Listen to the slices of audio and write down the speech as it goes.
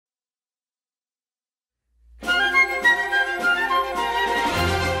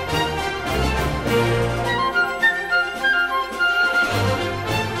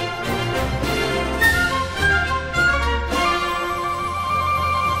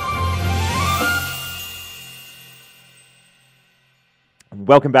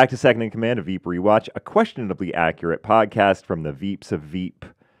Welcome back to Second in Command of Veep Rewatch, a questionably accurate podcast from the Veeps of Veep,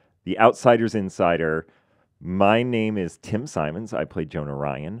 the Outsider's Insider. My name is Tim Simons. I play Jonah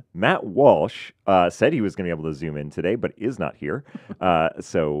Ryan. Matt Walsh said he was going to be able to zoom in today, but is not here.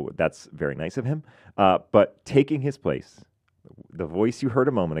 So that's very nice of him. But taking his place, the voice you heard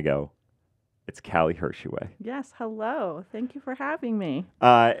a moment ago, it's Callie Hersheway. Yes, hello. Thank you for having me.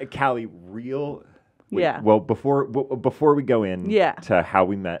 Callie, well, before we go in to how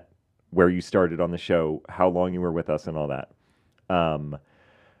we met, where you started on the show, how long you were with us and all that,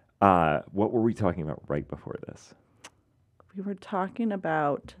 what were we talking about right before this? We were talking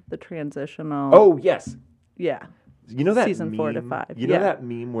about the transitional. Oh, yes. Yeah. You know that season meme, 4 to 5. You know that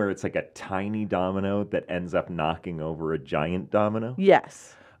meme where it's like a tiny domino that ends up knocking over a giant domino?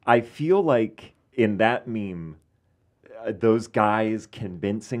 Yes. I feel like in that meme, those guys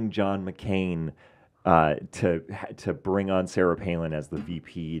convincing John McCain to bring on Sarah Palin as the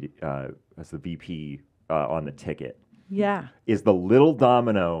VP on the ticket. Yeah. Is the little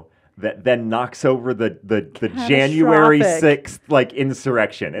domino that then knocks over the January 6th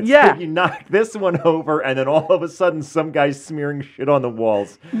insurrection. It's like you knock this one over, and then all of a sudden some guy's smearing shit on the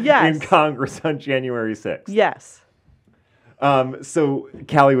walls in Congress on January 6th. Yes. So,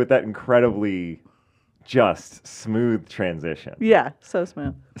 Callie, with that incredibly just smooth transition. Yeah, so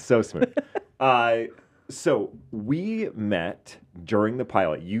smooth. So smooth. So we met during the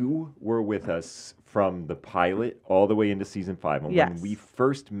pilot. You were with us from the pilot all the way into season 5. And when we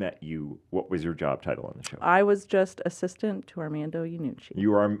first met you, what was your job title on the show? I was just assistant to Armando Iannucci.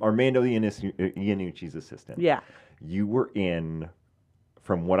 You were Armando Iannucci's assistant. Yeah. You were in,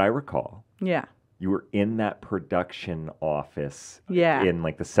 from what I recall. Yeah. You were in that production office. Yeah. In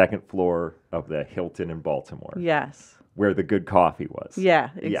the second floor of the Hilton in Baltimore. Yes. Where the good coffee was.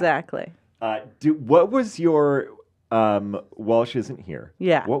 Yeah, exactly. Yeah. What was your Walsh isn't here?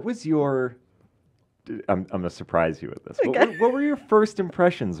 Yeah. What was your? I'm gonna surprise you with this. What were your first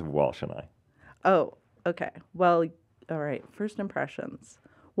impressions of Walsh and I? Oh, okay. Well, all right. First impressions.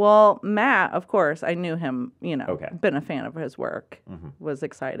 Well, Matt, of course, I knew him. Been a fan of his work. Mm-hmm. Was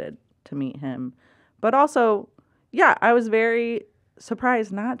excited to meet him, but also, I was very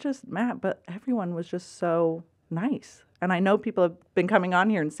surprised. Not just Matt, but everyone was just so nice. And I know people have been coming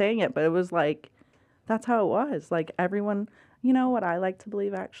on here and saying it, but it was that's how it was. Everyone, what I like to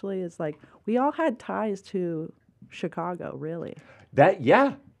believe actually is we all had ties to Chicago, really.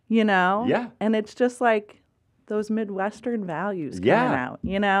 Yeah. Yeah. And it's just those Midwestern values coming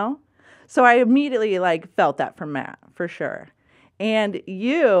out, So I immediately felt that from Matt, for sure. And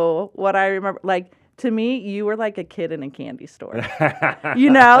you, what I remember, to me, you were like a kid in a candy store.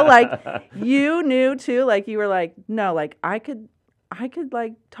 You knew too, you were no, I could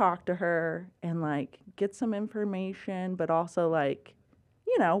talk to her and get some information, but also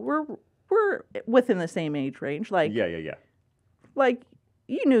we're within the same age range. Yeah.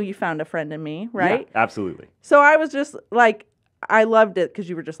 You knew you found a friend in me, right? Yeah, absolutely. So I was just I loved it because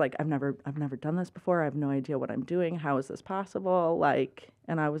you were just I've never done this before. I have no idea what I'm doing. How is this possible?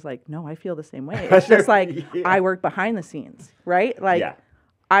 And I was no, I feel the same way. It's just I work behind the scenes, right?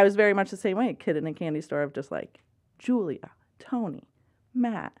 I was very much the same way. A kid in a candy store of just Julia, Tony,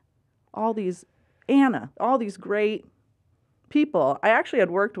 Matt, Anna, all these great people. I actually had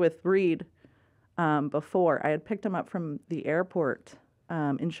worked with Reed before. I had picked him up from the airport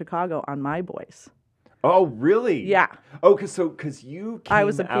in Chicago on My Boys. Oh, really? Yeah. Oh, because you came I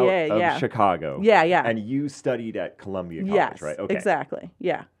was a PA, out of Chicago. Yeah. And you studied at Columbia College, right? Okay. Exactly.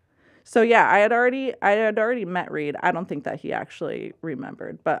 Yeah. So I had already met Reed. I don't think that he actually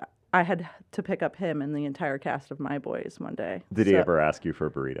remembered, but I had to pick up him and the entire cast of My Boys one day. Did he ever ask you for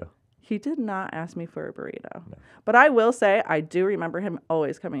a burrito? He did not ask me for a burrito. No. But I will say I do remember him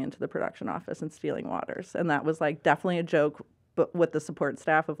always coming into the production office and stealing waters, and that was definitely a joke. But with the support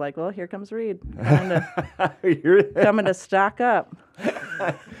staff of well, here comes Reed coming to stock up.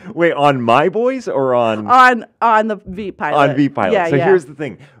 Wait, on My Boys or on the Veep pilot? On Veep pilot. Yeah, so here's the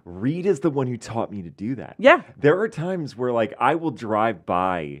thing: Reed is the one who taught me to do that. Yeah. There are times where I will drive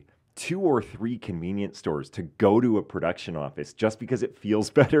by 2 or 3 convenience stores to go to a production office just because it feels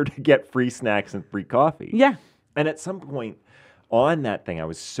better to get free snacks and free coffee. Yeah. And at some point on that thing, I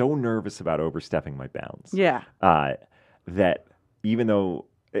was so nervous about overstepping my bounds. Yeah. That even though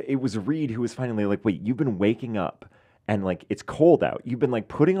it was Reed who was finally wait, you've been waking up and it's cold out. You've been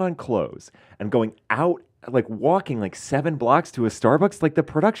putting on clothes and going out, walking 7 blocks to a Starbucks. The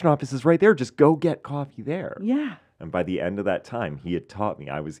production office is right there. Just go get coffee there. Yeah. And by the end of that time, he had taught me.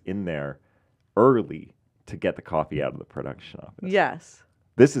 I was in there early to get the coffee out of the production office. Yes.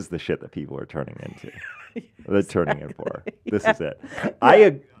 This is the shit that people are turning into. The turning it bar. This Yeah. is it.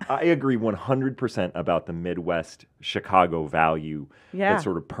 I agree 100% about the Midwest Chicago value Yeah. that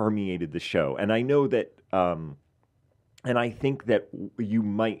sort of permeated the show. And I know that, and I think that you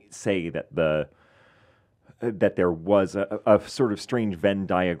might say that that there was a sort of strange Venn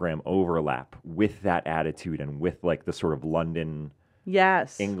diagram overlap with that attitude and with like the sort of London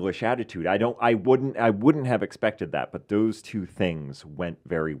Yes. English attitude. I wouldn't have expected that, but those two things went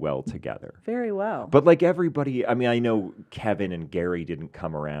very well together. Very well. But like everybody, I mean, I know Kevin and Gary didn't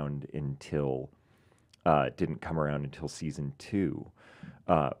come around until season 2.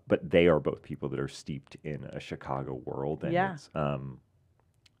 But they are both people that are steeped in a Chicago world. And Yeah. it's,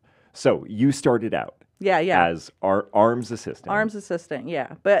 so you started out Yeah. as arms assistant. Arms assistant,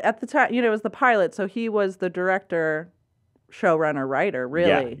 yeah. But at the time, it was the pilot, so he was the director, showrunner, writer,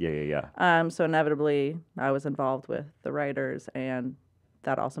 really. Yeah. So inevitably, I was involved with the writers, and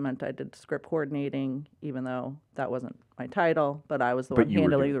that also meant I did script coordinating, even though that wasn't my title. But I was the one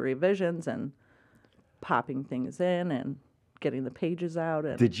handling the revisions and popping things in and getting the pages out.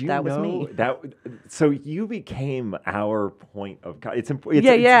 And did you that know was me. So you became our point of it's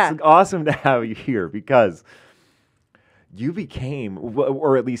awesome to have you here because you became,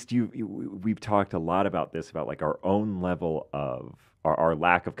 or at least we've talked a lot about this, about like our own level of our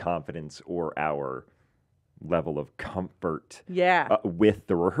lack of confidence or our level of comfort with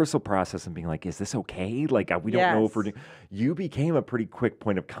the rehearsal process and being like, is this okay? Like, we don't know if we're doing. You became a pretty quick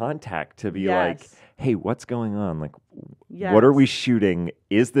point of contact to be like, hey, what's going on? Like, what are we shooting?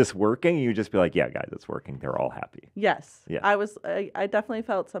 Is this working? And you just be like, yeah, guys, it's working. They're all happy. Yes. Yeah. I definitely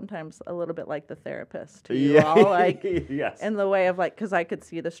felt sometimes a little bit like the therapist to you all, like, in the way of like, because I could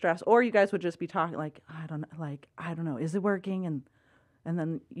see the stress, or you guys would just be talking like, I don't know, is it working? And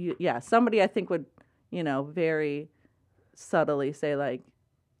then somebody I think would, very subtly say like,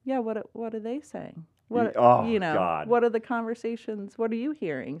 yeah, what are they saying? God. What are the conversations? What are you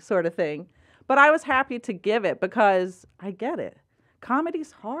hearing? Sort of thing. But I was happy to give it because I get it.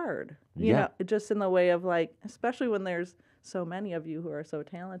 Comedy's hard, you know, just in the way of like, especially when there's so many of you who are so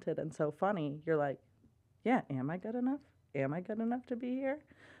talented and so funny, you're like, yeah, am I good enough? Am I good enough to be here?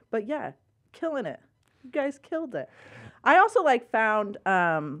 But yeah, killing it. You guys killed it. I also found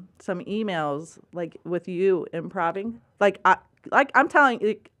some emails with you improving. I'm telling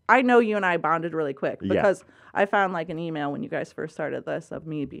you, I know you and I bonded really quick because I found an email when you guys first started this of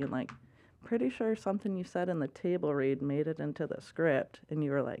me being like, pretty sure something you said in the table read made it into the script, and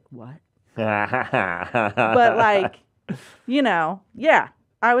you were like, what? But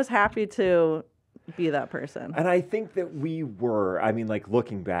I was happy to be that person. And I think that we were,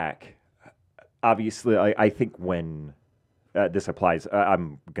 looking back, obviously, I think when this applies,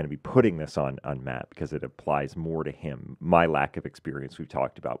 I'm going to be putting this on Matt because it applies more to him. My lack of experience we've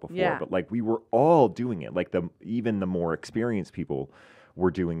talked about before, but we were all doing it. Even the more experienced people were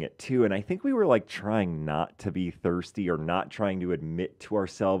doing it too. And I think we were trying not to be thirsty or not trying to admit to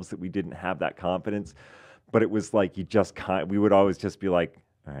ourselves that we didn't have that confidence. But it was we would always just be like,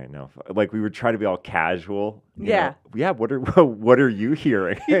 all right, no. We would try to be all casual. You know, what are you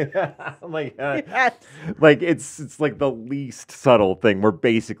hearing? I'm like, it's like the least subtle thing. We're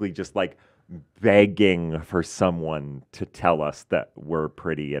basically just begging for someone to tell us that we're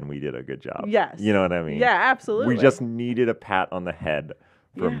pretty and we did a good job. Yes. You know what I mean? Yeah, absolutely. We just needed a pat on the head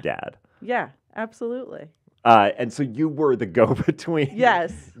from Dad. Yeah, absolutely. And so you were the go-between.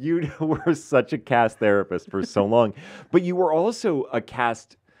 Yes. You were such a cast therapist for so long. But you were also a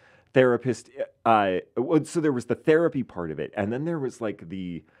cast therapist. So there was the therapy part of it. And then there was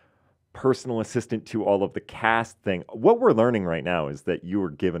the personal assistant to all of the cast thing. What we're learning right now is that you were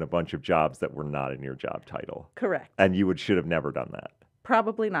given a bunch of jobs that were not in your job title. Correct. And you should have never done that.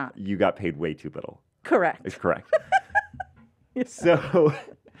 Probably not. You got paid way too little. Correct. It's correct. So...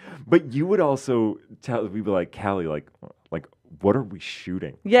 But you would also we'd be like, Callie, what are we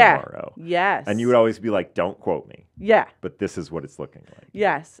shooting tomorrow? Yes. And you would always be like, don't quote me. Yeah. But this is what it's looking like.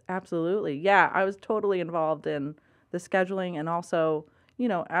 Yes, absolutely. Yeah, I was totally involved in the scheduling and also,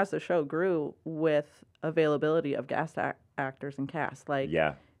 as the show grew with availability of guest actors and cast.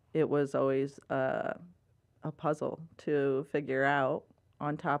 It was always a puzzle to figure out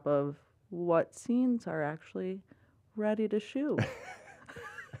on top of what scenes are actually ready to shoot.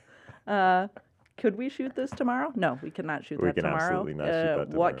 Could we shoot this tomorrow? No, we cannot shoot that tomorrow. Absolutely not shoot that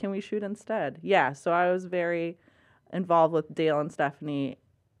tomorrow. What can we shoot instead? Yeah, so I was very involved with Dale and Stephanie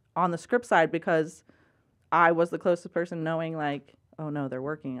on the script side because I was the closest person knowing oh no, they're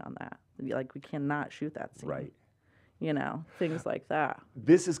working on that. We cannot shoot that scene. Right. Things like that.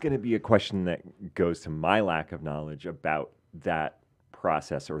 This is going to be a question that goes to my lack of knowledge about that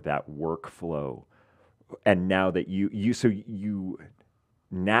process or that workflow. And now that you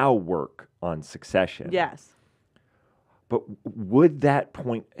now work on Succession. Yes. But is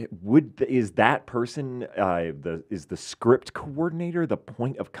that person is the script coordinator the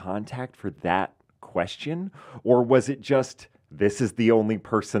point of contact for that question, or was it just this is the only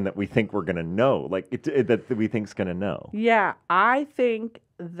person that we think we're gonna know, that we think's gonna know? Yeah, I think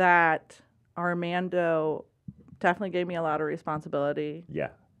that Armando definitely gave me a lot of responsibility.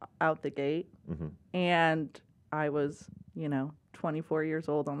 Yeah. Out the gate, and I was 24 years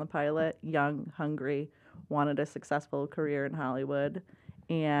old on the pilot, young, hungry, wanted a successful career in Hollywood,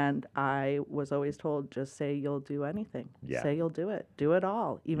 and I was always told, just say you'll do anything. Yeah. Say you'll do it. Do it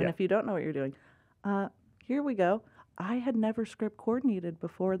all, even if you don't know what you're doing. Here we go. I had never script coordinated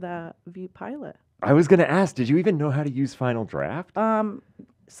before the Veep pilot. I was going to ask, did you even know how to use Final Draft?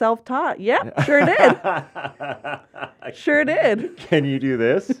 Self-taught. Yeah, sure did. Sure did. Can you do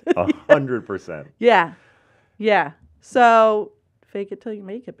this? 100%. Yeah. Yeah. So fake it till you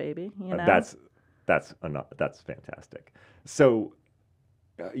make it, baby. That's fantastic. So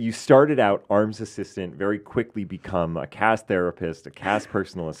you started out arms assistant, very quickly become a cast therapist, a cast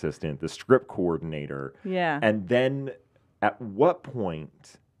personal assistant, the script coordinator. Yeah. And then at what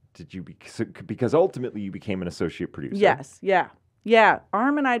point did you because ultimately you became an associate producer? Yes. Yeah. Yeah.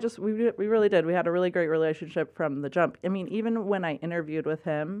 Arm and I we really did. We had a really great relationship from the jump. I mean, even when I interviewed with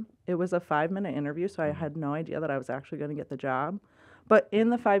him, it was a 5-minute interview, so I had no idea that I was actually going to get the job. But in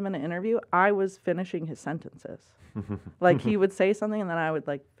the 5-minute interview, I was finishing his sentences. Like, he would say something, and then I would,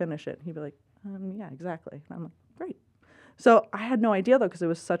 finish it. He'd be like, yeah, exactly. And I'm like, great. So I had no idea, though, because it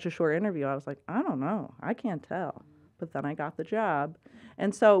was such a short interview. I was like, I don't know. I can't tell. But then I got the job.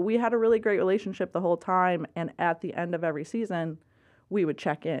 And so we had a really great relationship the whole time, and at the end of every season, we would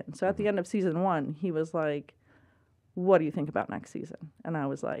check in. So at the end of season 1, he was like, what do you think about next season? And I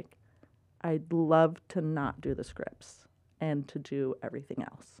was like, I'd love to not do the scripts and to do everything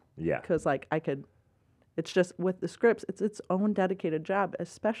else. Yeah. Because, it's just with the scripts, it's its own dedicated job,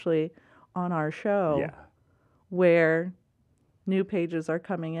 especially on our show where new pages are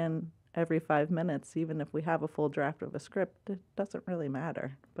coming in every 5 minutes. Even if we have a full draft of a script, it doesn't really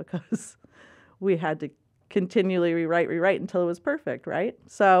matter because we had to continually rewrite until it was perfect, right?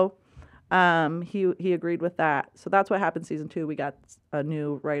 So he agreed with that. So that's what happened season 2. We got a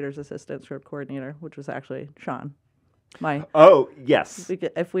new writer's assistant script coordinator, which was actually Sean. Yes.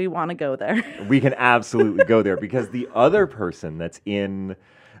 If we want to go there. We can absolutely go there because the other person that's in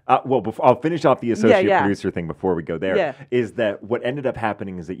I'll finish off the associate producer thing before we go there. Is that what ended up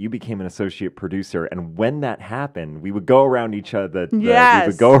happening is that you became an associate producer, and when that happened, we would go around each other. We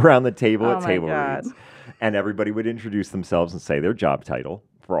would go around the table at table reads, and everybody would introduce themselves and say their job title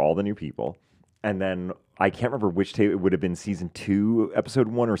for all the new people. And then I can't remember which table, it would have been season 2, episode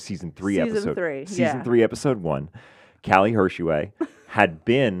 1, or season 3, episode 3. Season 3, episode 1. Callie Hersheway had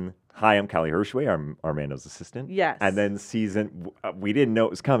been, hi, I'm Callie Hersheway, I'm Armando's assistant. Yes. And then we didn't know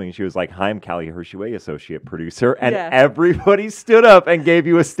it was coming. She was like, hi, I'm Callie Hersheway, associate producer. And everybody stood up and gave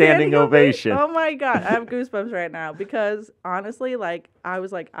you a standing ovation. Oh my God. I have goosebumps right now because honestly, I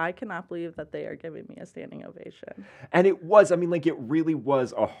was like, I cannot believe that they are giving me a standing ovation. And it was, it really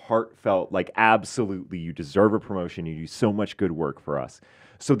was a heartfelt, absolutely, you deserve a promotion. You do so much good work for us.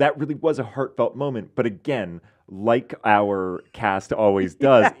 So that really was a heartfelt moment. But again, like our cast always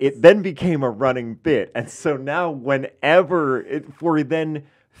does, it then became a running bit. And so now for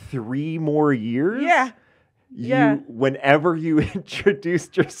 3 more years, whenever you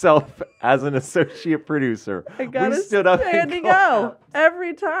introduced yourself as an associate producer, we stood up and go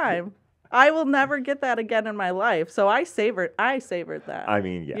every time. I will never get that again in my life. So I savored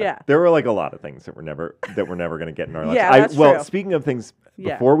that. There were a lot of things that we're never going to get in our lives. That's true. Speaking of things,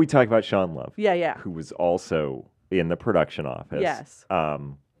 before we talk about Sean Love, who was also in the production office. Yes.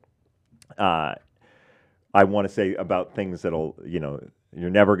 I want to say about things that'll, you're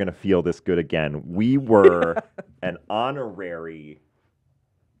never going to feel this good again. We were an honorary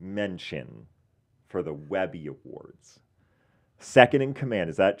mention for the Webby Awards. Second in command.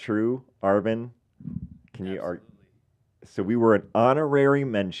 Is that true, Arvin? So we were an honorary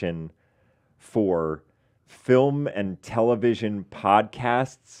mention for film and television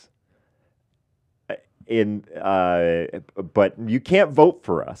podcasts. But you can't vote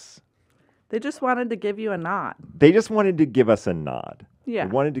for us. They just wanted to give you a nod. They just wanted to give us a nod. Yeah.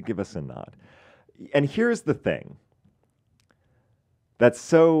 They wanted to give us a nod. And here's the thing. That's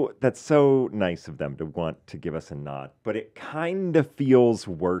so nice of them to want to give us a nod, but it kind of feels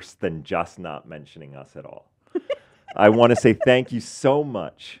worse than just not mentioning us at all. I want to say thank you so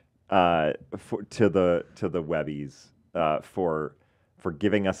much to the Webbies for for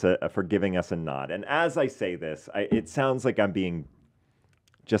giving us a nod. And as I say this, it sounds like I'm being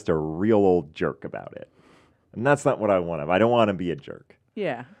just a real old jerk about it. And that's not what I want. I don't want to be a jerk.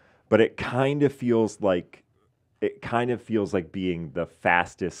 Yeah. But it kind of feels like being the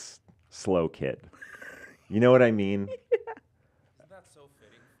fastest slow kid. You know what I mean? Isn't that so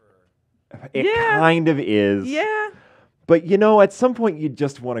fitting for... It kind of is. Yeah. But you know, at some point you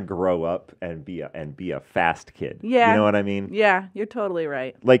just want to grow up and be a fast kid. Yeah. You know what I mean? Yeah, you're totally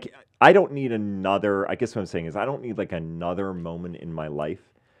right. Like I don't need another, I guess what I'm saying is I don't need like another moment in my life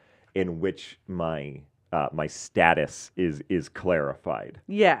in which my status is clarified.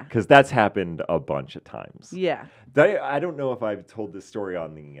 Yeah. Because that's happened a bunch of times. Yeah. I don't know if I've told this story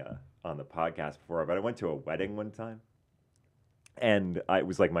on the podcast before, but I went to a wedding one time. And it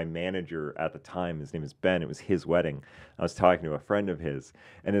was like my manager at the time, his name is Ben, it was his wedding. I was talking to a friend of his,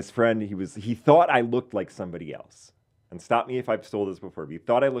 and his friend, he thought I looked like somebody else. And stop me if I've told this before, but he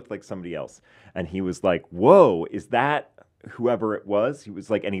thought I looked like somebody else. And he was like, whoa, is that whoever it was? He was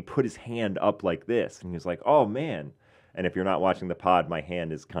like, and he put his hand up like this. And he was like, oh man. And if you're not watching the pod, my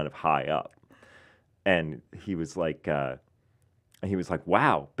hand is kind of high up. And he was like,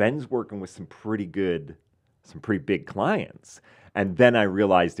 wow, Ben's working with some pretty big clients. And then I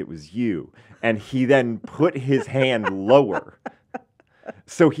realized it was you. And he then put his hand lower.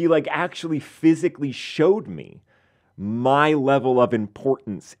 So he like actually physically showed me my level of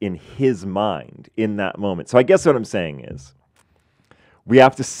importance in his mind in that moment. So I guess what I'm saying is we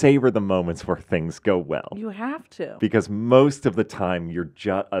have to savor the moments where things go well. You have to. Because most of the time you're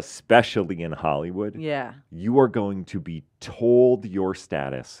especially in Hollywood, you are going to be told your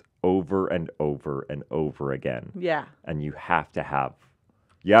status over and over and over again. Yeah. And you have to have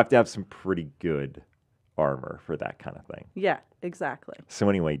some pretty good armor for that kind of thing. Yeah, exactly. So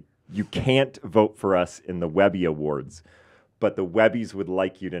anyway, you can't vote for us in the Webby Awards, but the Webbies would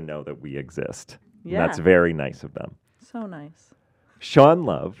like you to know that we exist. Yeah. And that's very nice of them. So nice. Sean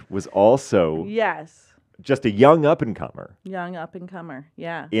Love was also just a young up-and-comer. Young up-and-comer,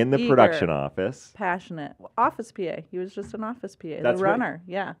 yeah. In the Eager, production office. Passionate. Office PA. He was just an office PA. That's the runner,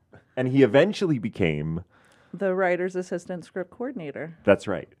 right. yeah. And he eventually became... the writer's assistant script coordinator. That's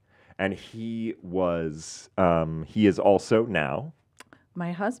right. And he is also now...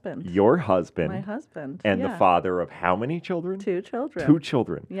 my husband. Your husband. My husband, And the father of how many children? 2 children. 2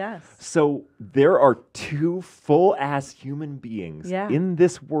 children. Yes. So there are 2 full-ass human beings in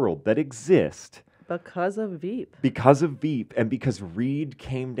this world that exist... because of Veep. Because of Veep, and because Reed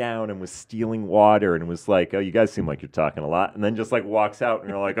came down and was stealing water and was like, oh, you guys seem like you're talking a lot. And then just like walks out and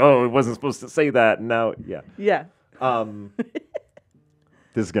you're like, oh, it wasn't supposed to say that. And now, yeah. Yeah.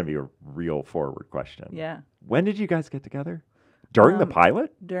 This is going to be a real forward question. Yeah. When did you guys get together? During the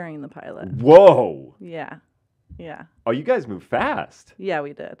pilot? During the pilot. Whoa. Yeah. Yeah. Oh, you guys moved fast. Yeah,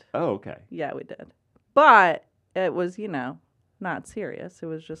 we did. Oh, okay. Yeah, we did. But it was, not serious. It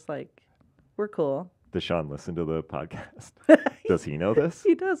was just like, we're cool. Does Sean listen to the podcast? Does he know this?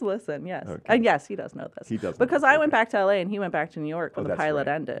 He does listen, yes. Okay. And yes, he does know this. He does. Because I went back to LA and he went back to New York when the pilot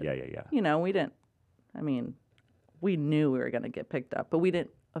ended. Yeah. We knew we were going to get picked up, but we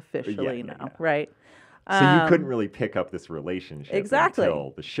didn't officially know, right? So you couldn't really pick up this relationship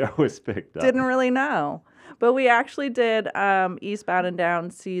until the show was picked up. Didn't really know. But we actually did Eastbound and Down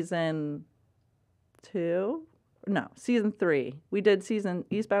season 2. No, season 3. We did Eastbound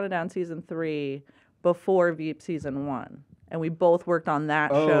and Down season 3 before Veep season 1. And we both worked on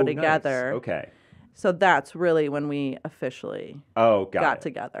that show together. Nice. Okay. So that's really when we officially got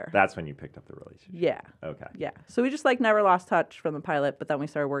together. That's when you picked up the relationship. Yeah. Okay. Yeah. So we just never lost touch from the pilot, but then we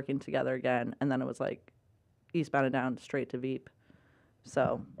started working together again. And then it was Eastbound and Down straight to Veep.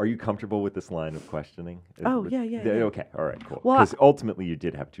 So. Are you comfortable with this line of questioning? Yeah. Okay. All right, cool. Because ultimately you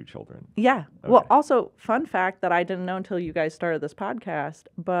did have 2 children. Yeah. Okay. Well, also, fun fact that I didn't know until you guys started this podcast,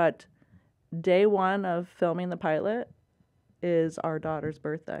 but day 1 of filming the pilot is our daughter's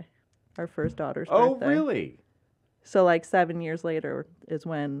birthday. Our first daughter's birthday. Oh, really? So 7 years later is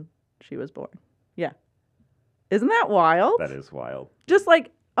when she was born. Yeah. Isn't that wild? That is wild. Just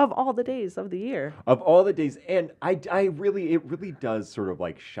of all the days of the year. Of all the days, and it really does sort of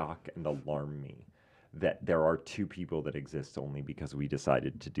shock and alarm me that there are 2 people that exist only because we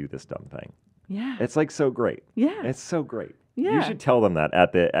decided to do this dumb thing. Yeah. It's so great. Yeah. It's so great. Yeah. You should tell them that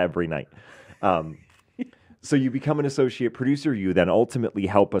every night. So you become an associate producer. You then ultimately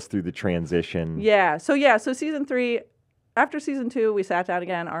help us through the transition. Yeah. So season 3, after season 2, we sat down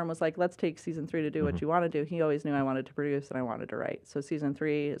again. Arm was like, let's take season 3 to do what you want to do. He always knew I wanted to produce and I wanted to write. So season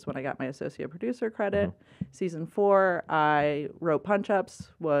 3 is when I got my associate producer credit. Season 4, I wrote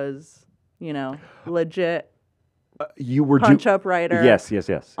punch-ups, was, legit You were punch-up writer. Yes.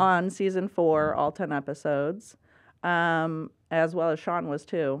 On season 4, all 10 episodes, as well as Sean was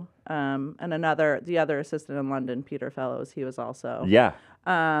too, and the other assistant in London, Peter Fellows, he was also. Yeah.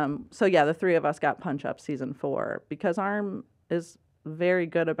 So yeah, the 3 of us got punch-up season 4 because Arm is very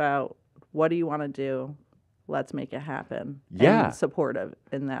good about what do you want to do, let's make it happen. Yeah. And supportive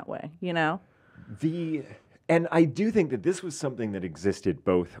in that way, you know. And I do think that this was something that existed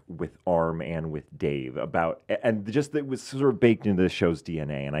both with Arm and with Dave and just that it was sort of baked into the show's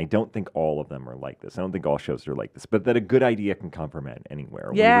DNA. And I don't think all of them are like this. I don't think all shows are like this, but that a good idea can come from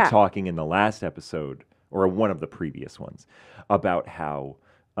anywhere. Yeah. We were talking in the last episode, or one of the previous ones, about how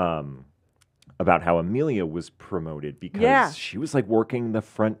Amelia was promoted because she was like working the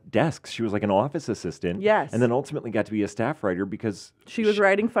front desks. She was like an office assistant. Yes. And then ultimately got to be a staff writer because she was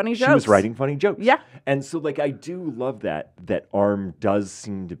writing funny jokes. She was writing funny jokes. Yeah. And so like I do love that Arm does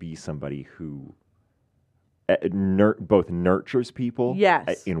seem to be somebody who both nurtures people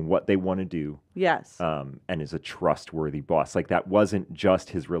in what they want to do. Yes. And is a trustworthy boss. Like that wasn't just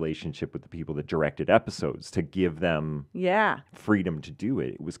his relationship with the people that directed episodes to give them freedom to do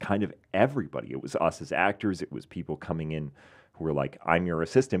it. It was kind of everybody. It was us as actors. It was people coming in who were like, I'm your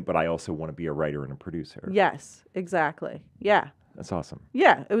assistant, but I also want to be a writer and a producer. Yes, exactly. Yeah. That's awesome.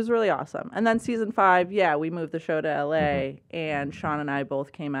 Yeah, it was really awesome. And then season 5, we moved the show to LA, and Sean and I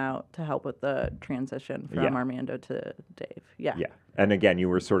both came out to help with the transition from Armando to Dave. Yeah. Yeah. And again, you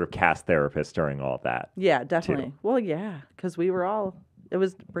were sort of cast therapist during all of that. Yeah, definitely. Too. Well, yeah, because we were all, it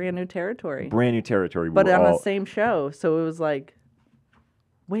was brand new territory. Brand new territory. But on the same show. So it was like,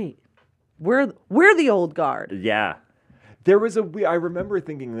 wait, we're the old guard. Yeah. There was I remember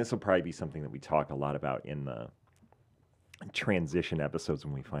thinking this will probably be something that we talk a lot about in the transition episodes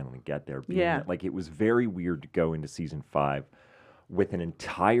when we finally get there. That, like, it was very weird to go into season 5 with an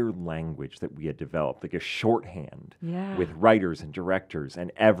entire language that we had developed, like a shorthand with writers and directors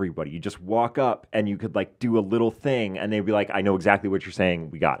and everybody. You just walk up and you could like do a little thing and they'd be like, I know exactly what you're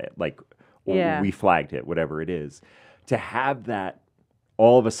saying. We got it. Like, or we flagged it, whatever it is. To have that,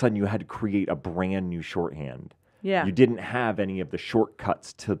 all of a sudden you had to create a brand new shorthand. Yeah. You didn't have any of the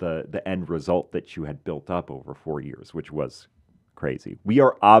shortcuts to the end result that you had built up over 4 years, which was crazy. We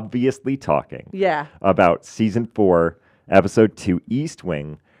are obviously talking about season 4, episode 2, East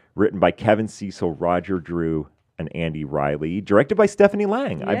Wing, written by Kevin Cecil, Roger Drew, and Andy Riley, directed by Stephanie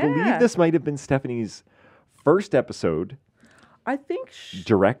Lang. Yeah. I believe this might have been Stephanie's first episode. I think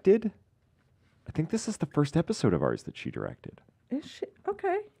directed. I think this is the first episode of ours that she directed. Is she?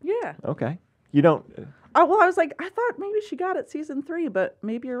 Okay. Yeah. Okay. You don't. Oh, well, I was like, I thought maybe she got it season 3, but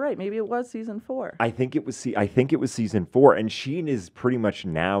maybe you're right. Maybe it was season 4. I think it was season 4, and she is pretty much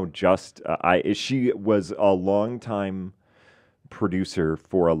now just. She was a longtime producer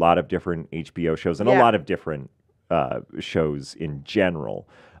for a lot of different HBO shows and a lot of different shows in general,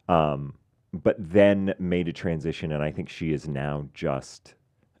 but then made a transition, and I think she is now just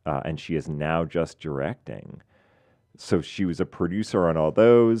directing. So she was a producer on all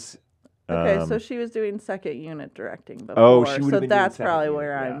those. Okay, so she was doing second unit directing before. She would have been that's doing probably second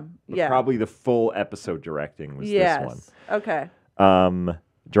where unit, I'm. But probably the full episode directing was this one. Okay.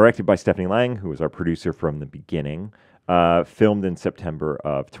 Directed by Stephanie Lang, who was our producer from the beginning. Filmed in September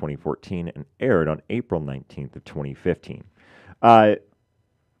of 2014 and aired on April 19th of 2015.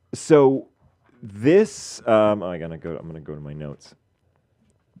 So this, I'm gonna go to my notes.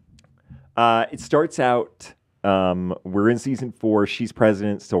 It starts out. We're in season 4. She's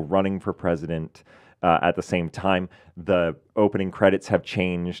president, still running for president. At the same time, the opening credits have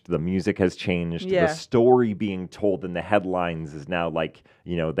changed. The music has changed. Yeah. The story being told in the headlines is now like,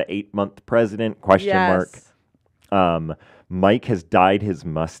 the 8-month president ? Mike has dyed his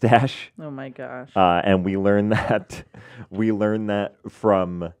mustache. Oh my gosh. And we learn that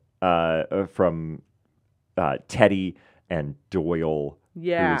from Teddy and Doyle, who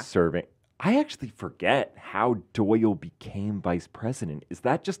is serving. I actually forget how Doyle became vice president. Is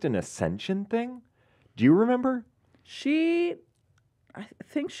that just an ascension thing? Do you remember? I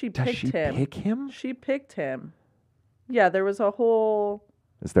think she picked him. Does she pick him? She picked him. Yeah, there was a whole...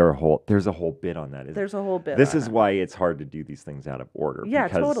 There's a whole bit on that. There's a whole bit. This is why it's hard to do these things out of order. Yeah,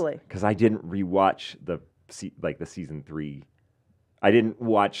 totally. Because I didn't rewatch the season 3. I didn't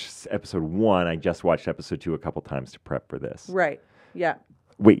watch episode 1. I just watched episode 2 a couple times to prep for this. Right. Yeah.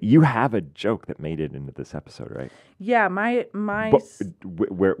 Wait, you have a joke that made it into this episode, right? Yeah, my.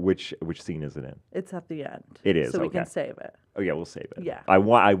 Which scene is it in? It's at the end. It is. So we can save it. Oh yeah, we'll save it. Yeah. I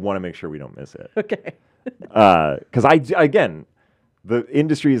want to make sure we don't miss it. Okay. Because the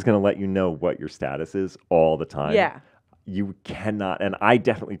industry is going to let you know what your status is all the time. Yeah. You cannot, and I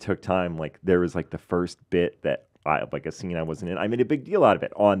definitely took time. Like there was like the first bit that like a scene I wasn't in. I made a big deal out of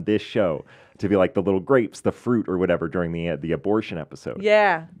it on this show to be like the little grapes, the fruit or whatever during the abortion episode.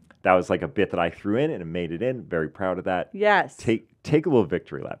 Yeah. That was like a bit that I threw in and it made it in. Very proud of that. Yes. Take a little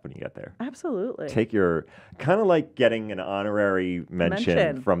victory lap when you get there. Absolutely. Take your kind of like getting an honorary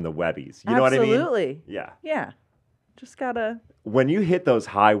mention from the Webbies. You know what I mean? Absolutely. Yeah. Yeah. Just gotta. When you hit those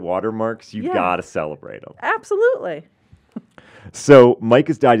high water marks, you gotta celebrate them. Absolutely. So Mike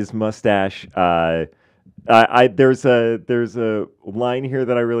has dyed his mustache. There's a line here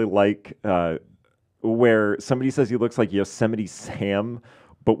that I really like where somebody says he looks like Yosemite Sam,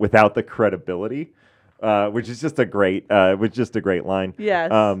 but without the credibility, which is just a great line.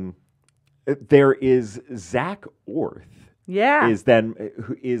 Yes. There is Zach Orth. Yeah.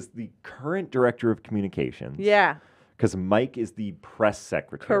 Who is the current director of communications. Yeah. Because Mike is the press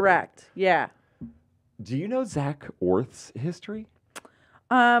secretary. Correct. Yeah. Do you know Zach Orth's history?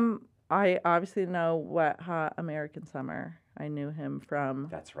 I obviously know Wet Hot American Summer. I knew him from.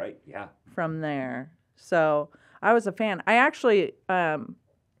 That's right. Yeah. From there, so I was a fan. I actually, I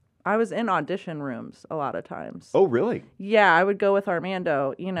was in audition rooms a lot of times. Oh, really? Yeah, I would go with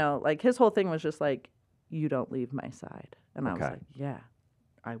Armando. You know, like his whole thing was just like, "You don't leave my side," and I was like, "Yeah,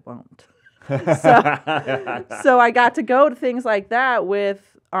 I won't." so I got to go to things like that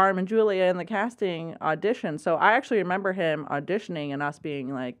with Arm and Julia in the casting audition. So I actually remember him auditioning and us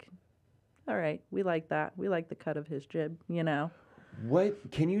being like, all right, we like that. We like the cut of his jib, you know? What,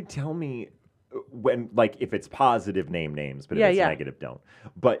 can you tell me when, like, if it's positive, name names, but if it's negative, don't.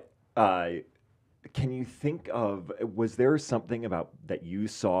 But can you think of, was there something about that you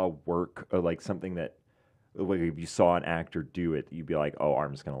saw work or like something that, like if you saw an actor do it, you'd be like, "Oh,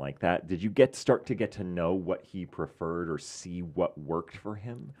 Arm's gonna like that." Did you start to get to know what he preferred or see what worked for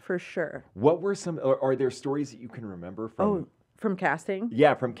him? For sure. What were some? Are there stories that you can remember from? From casting?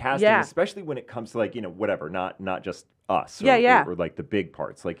 Yeah, from casting, especially when it comes to like whatever, not just us. Or like the big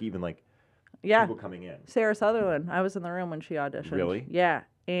parts, like even like people coming in. Sarah Sutherland. I was in the room when she auditioned. Really? Yeah,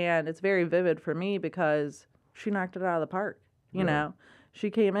 and it's very vivid for me because she knocked it out of the park. You know. She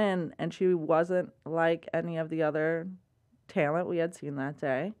came in and she wasn't like any of the other talent we had seen that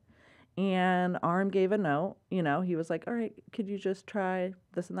day. And Arm gave a note. You know, he was like, all right, could you just try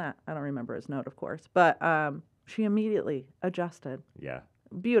this and that? I don't remember his note, of course. But she immediately adjusted. Yeah.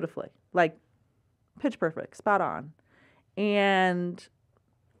 Beautifully. Like, pitch perfect, spot on. And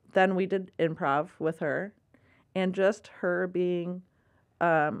then we did improv with her. And just her being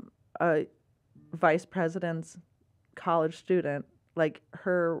a vice president's college student, like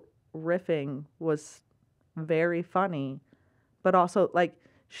her riffing was very funny, but also like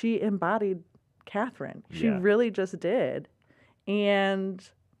she embodied Catherine. She really just did. And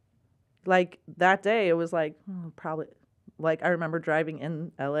like that day it was like probably like I remember driving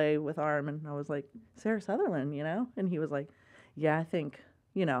in LA with Arm and I was like, Sarah Sutherland, you know? And he was like, yeah, I think,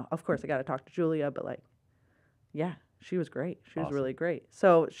 of course I got to talk to Julia, but like, yeah, she was great. She was really great.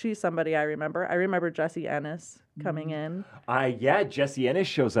 So she's somebody I remember. I remember Jessie Ennis coming in. Jessie Ennis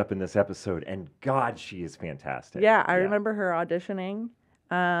shows up in this episode, and God, she is fantastic. Yeah, I remember her auditioning.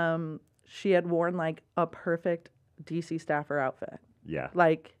 She had worn like a perfect DC staffer outfit. Yeah.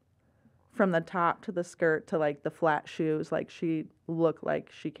 Like from the top to the skirt to like the flat shoes, like she looked like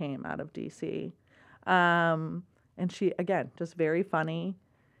she came out of DC. And she, again, just very funny.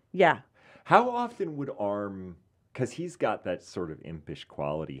 Yeah. How often would Arm, because he's got that sort of impish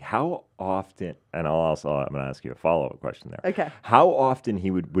quality, how often, and I'm going to ask you a follow-up question there. Okay. How often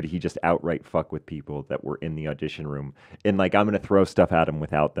would he just outright fuck with people that were in the audition room? And like, I'm going to throw stuff at him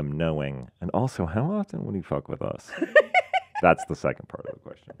without them knowing. And also, how often would he fuck with us? That's the second part of the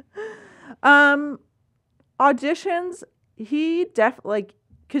question. Auditions, he definitely,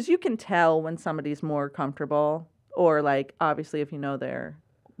 because you can tell when somebody's more comfortable or like, obviously if you know the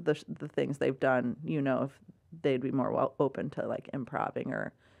things they've done, if they'd be more open to like improvising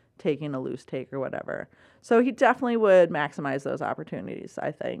or taking a loose take or whatever. So he definitely would maximize those opportunities,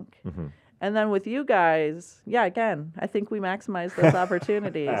 I think. Mm-hmm. And then with you guys, again, I think we maximize those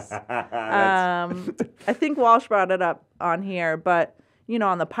opportunities. I think Walsh brought it up on here, but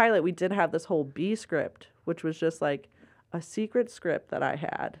on the pilot we did have this whole B script, which was just like a secret script that I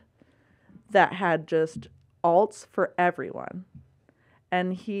had that had just alts for everyone.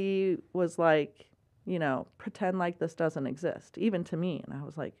 And he was like, pretend like this doesn't exist, even to me. And I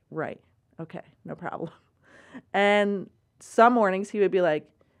was like, right, okay, no problem. And some mornings he would be like,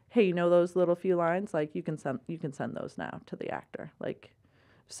 hey, those little few lines? Like, you can send those now to the actor. Like,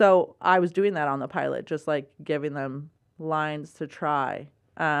 so I was doing that on the pilot, just like giving them lines to try.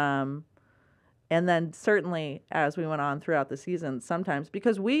 And And then certainly as we went on throughout the season, sometimes,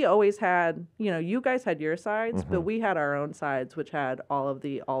 because we always had, you guys had your sides, but we had our own sides, which had all of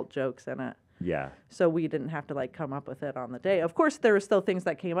the alt jokes in it. Yeah. So we didn't have to come up with it on the day. Of course, there were still things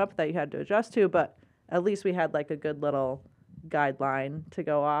that came up that you had to adjust to, but at least we had a good little guideline to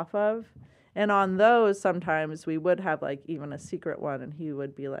go off of. And on those, sometimes we would have even a secret one, and he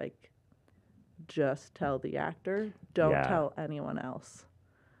would be like, just tell the actor, don't tell anyone else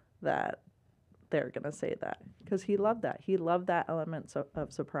that they're going to say that. Because he loved that. He loved that element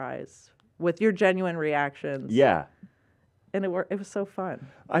of surprise with your genuine reactions. Yeah. And it was so fun.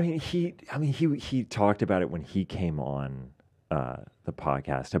 He talked about it when he came on the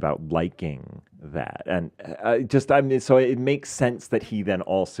podcast about liking that. And so it makes sense that he then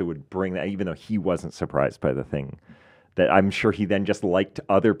also would bring that, even though he wasn't surprised by the thing, that I'm sure he then just liked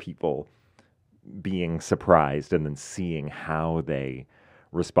other people being surprised and then seeing how they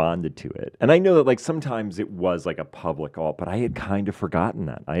responded to it. And I know that sometimes it was a public alt, but I had kind of forgotten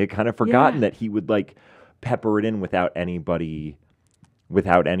that. I had kind of forgotten that he would pepper it in without anybody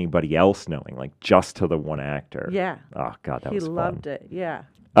else knowing, just to the one actor. Yeah. Oh God, that was fun. He loved it. Yeah.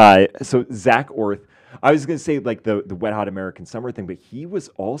 So Zach Orth, I was going to say the Wet Hot American Summer thing, but he was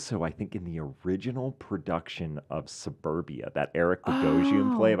also, I think, in the original production of Suburbia, that Eric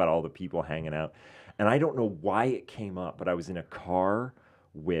Bogosian play about all the people hanging out. And I don't know why it came up, but I was in a car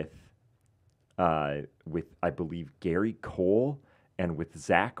with I believe Gary Cole and with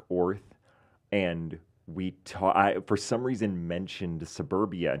Zach Orth, and I for some reason mentioned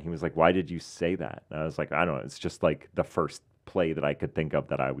Suburbia, and he was like, "Why did you say that?" And I was like, "I don't know. It's just the first play that I could think of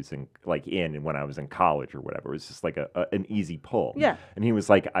that I was in and when I was in college or whatever. It was just an easy pull." Yeah. And he was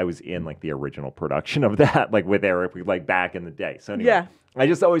like, "I was in the original production of that, with Eric, back in the day." So anyway, I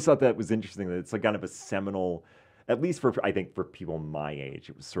just always thought that was interesting that it's kind of a seminal. At least I think for people my age,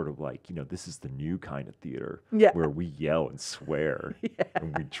 it was sort of this is the new kind of theater where we yell and swear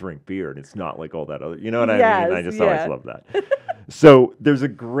and we drink beer, and it's not like all that other, you know what I mean? I just always love that. So there's a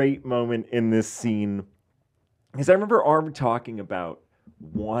great moment in this scene, because I remember Arm talking about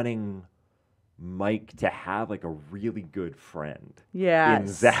wanting Mike to have a really good friend in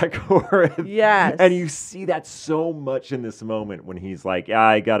Zach Orth. Yes. And you see that so much in this moment when he's like,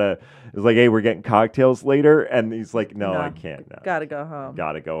 it's like, "Hey, we're getting cocktails later." And he's like, no, I can't now. Gotta go home.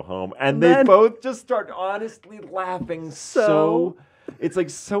 Gotta go home. And they both just start honestly laughing so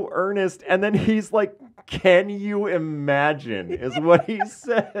it's so earnest. And then he's like, "Can you imagine?" is what he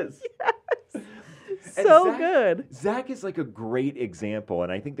says. So good. Zach is a great example,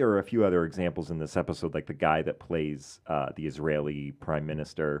 and I think there are a few other examples in this episode, the guy that plays the Israeli prime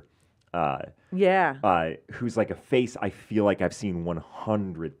minister. Who's a face I feel like I've seen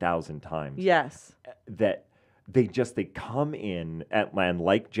 100,000 times. Yes. That they come in and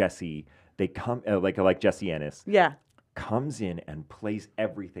like Jesse, they come like Jesse Ennis. Yeah. Comes in and plays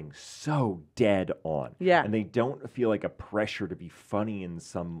everything so dead on. Yeah. And they don't feel a pressure to be funny in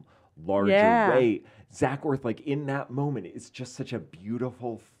some larger way. Zach Orth, in that moment, it's just such a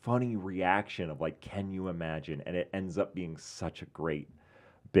beautiful, funny reaction of "Can you imagine?" And it ends up being such a great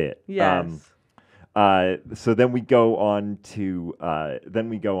bit. Yes. So then we go on to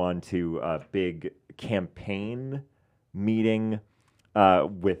a big campaign meeting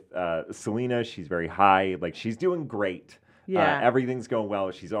with Selena. She's very high, she's doing great. Yeah. Everything's going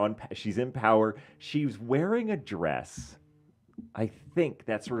well. She's in power. She's wearing a dress. I think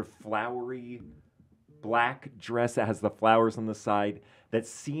that sort of flowery black dress that has the flowers on the side that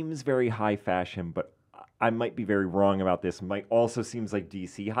seems very high fashion, but I might be very wrong about this. Might also seems like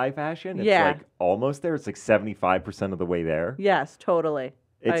DC high fashion. It's almost there. It's 75% of the way there. Yes, totally.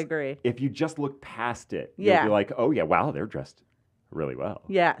 I agree. If you just look past it, you'll be like, "Oh yeah, wow, they're dressed really well."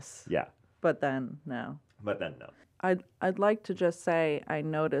 Yes. Yeah. But then no. I'd like to just say I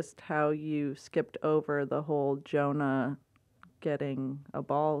noticed how you skipped over the whole Jonah getting a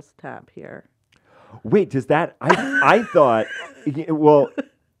balls tap here. Wait, does that? I thought. Well,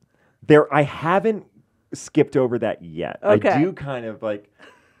 I haven't skipped over that yet. Okay. I do kind of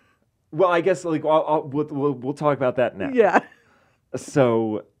Well, I guess we'll talk about that now. Yeah.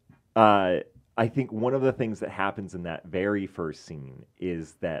 So, I think one of the things that happens in that very first scene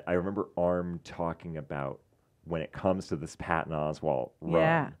is that I remember Arm talking about when it comes to this Patton Oswalt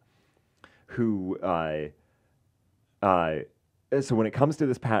run. Who so when it comes to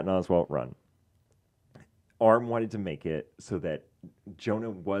this Patton Oswalt run, Arm wanted to make it so that Jonah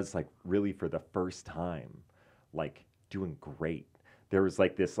was really for the first time doing great. There was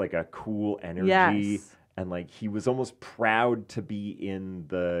this a cool energy, and he was almost proud to be in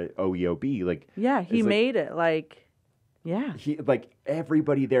the OEOB. He made it Yeah. He like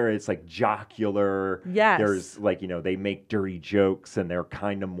everybody there is like jocular. Yes. There's like, they make dirty jokes and they're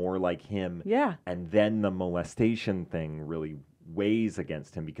kind of more like him. Yeah. And then the molestation thing really weighs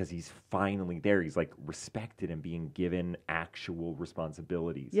against him because he's finally there. He's like respected and being given actual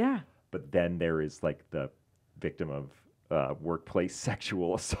responsibilities. Yeah. But then there is like the victim of workplace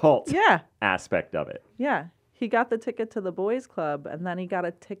sexual assault Yeah. aspect of it. Yeah. He got the ticket to the boys' club, and then he got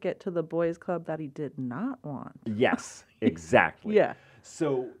a ticket to the boys' club that he did not want. Yes, exactly. Yeah.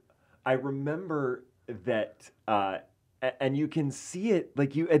 So I remember that, and you can see it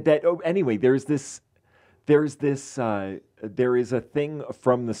like anyway, there is a thing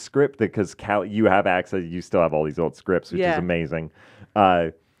from the script because Callie, you have access, you still have all these old scripts, which is amazing.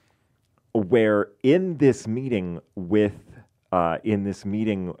 Where in this meeting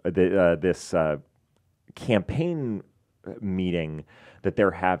this campaign meeting that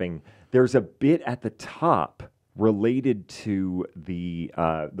they're having, there's a bit at the top related to the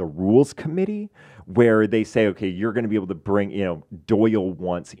rules committee where they say, okay, you're going to be able to bring, Doyle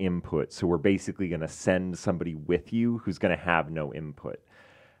wants input, so we're basically going to send somebody with you who's going to have no input.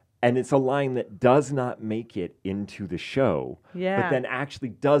 And it's a line that does not make it into the show, but then actually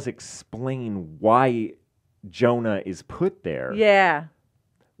does explain why Jonah is put there. Yeah.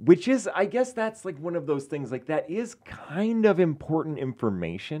 Which is, I guess that's like one of those things, like that is kind of important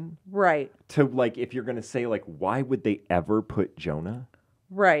information. Right. To like, if you're going to say like, why would they ever put Jonah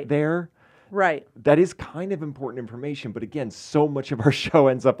there? Right. That is kind of important information. But again, so much of our show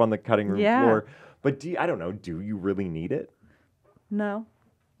ends up on the cutting room floor. But I don't know, do you really need it? No.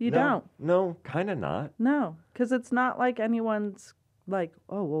 You don't. No, kind of not. No, because it's not like anyone's like,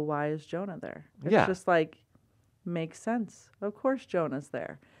 oh, well, why is Jonah there? It's just like, makes sense. Of course Jonah's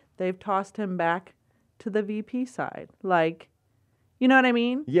there. They've tossed him back to the VP side. Like, you know what I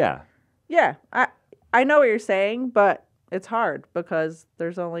mean? Yeah. Yeah. I know what you're saying, but it's hard because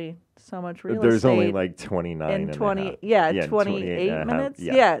there's only so much real estate. There's only like 29 and 28 minutes.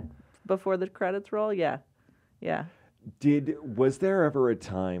 Yeah. Before the credits roll. Yeah. Yeah. Was there ever a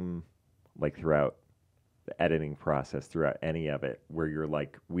time, like throughout the editing process, throughout any of it, where you're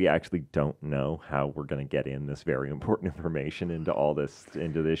like, we actually don't know how we're going to get in this very important information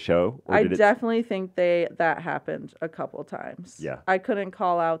into this show? Or I definitely think that happened a couple times. Yeah. I couldn't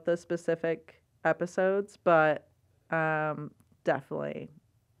call out the specific episodes, but definitely,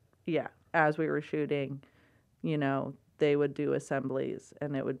 yeah. As we were shooting, they would do assemblies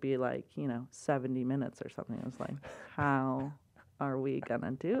and it would be like, 70 minutes or something. I was like, how are we going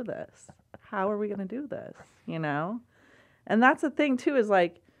to do this? How are we going to do this? And that's the thing too, is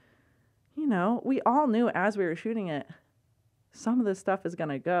like, we all knew as we were shooting it, some of this stuff is going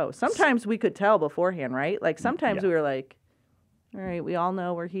to go. Sometimes we could tell beforehand, right? Like sometimes we were like, all right, we all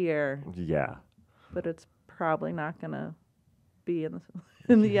know we're here. Yeah. But it's probably not going to be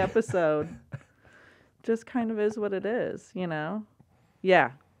in the episode. Just kind of is what it is,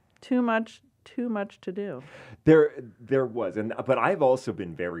 Yeah. Too much to do. There was, but I've also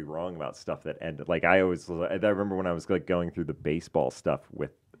been very wrong about stuff that ended. Like I remember when I was like going through the baseball stuff with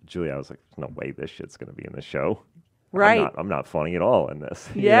Julia, I was like, "There's no way this shit's going to be in the show." Right. I'm not funny at all in this.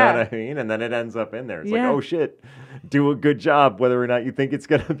 You Yeah. know what I mean? And then it ends up in there. It's like, oh shit, do a good job, whether or not you think it's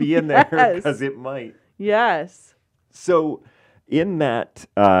going to be in there, because it might. Yes. So in that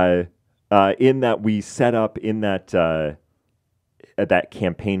we set up in that at that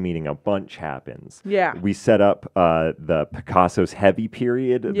campaign meeting, a bunch happens. Yeah. We set up the Picasso's heavy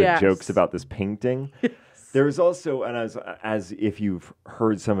period, the jokes about this painting. Yes. There's also, and as if you've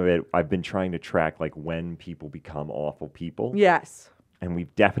heard some of it, I've been trying to track like when people become awful people. Yes. And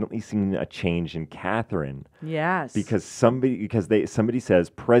we've definitely seen a change in Catherine. Yes. Because somebody says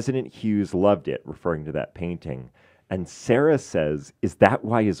President Hughes loved it, referring to that painting. And Sarah says, is that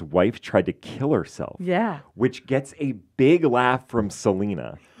why his wife tried to kill herself? Yeah. Which gets a big laugh from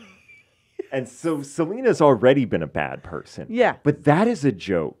Selena. And so Selena's already been a bad person. Yeah. But that is a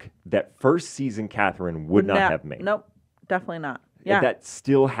joke that first season Catherine would not have made. Nope. Definitely not. Yeah. That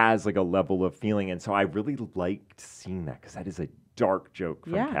still has like a level of feeling. And so I really liked seeing that because that is a dark joke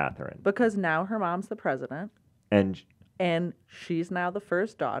from Catherine. Because now her mom's the president. And she's now the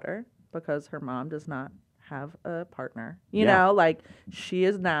first daughter because her mom does not have a partner. You know, like she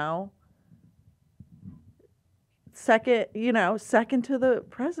is now second to the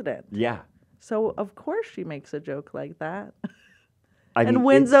president. Yeah. So of course she makes a joke like that. And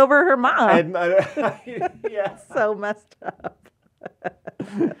wins over her mom. Yeah. So messed up.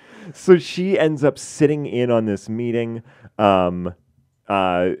 So she ends up sitting in on this meeting.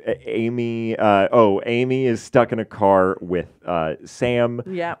 Amy is stuck in a car with Sam,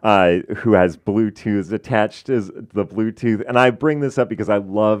 Yeah. who has Bluetooth attached as the Bluetooth. And I bring this up because I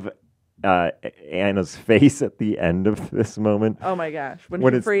love Anna's face at the end of this moment. Oh my gosh, when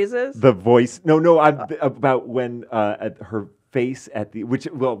When she it's freezes. The voice. No, I'm about when at her face at the when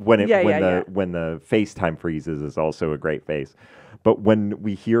the FaceTime freezes is also a great face. But when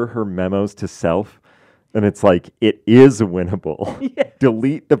we hear her memos to self, and it's like, it is winnable. Yes.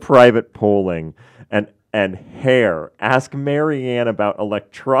 Delete the private polling and hair. Ask Marianne about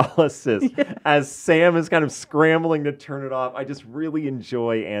electrolysis as Sam is kind of scrambling to turn it off. I just really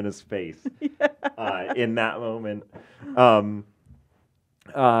enjoy Anna's face in that moment.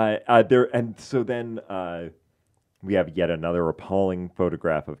 We have yet another appalling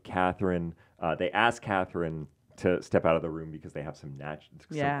photograph of Catherine. They ask Catherine to step out of the room because they have some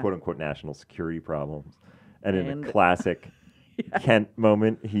quote-unquote national security problems. And in a classic Kent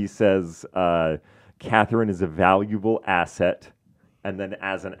moment, he says, Catherine is a valuable asset, and then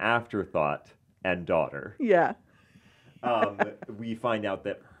as an afterthought, and daughter. Yeah. We find out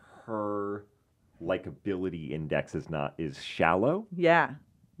that her likability index is shallow. Yeah.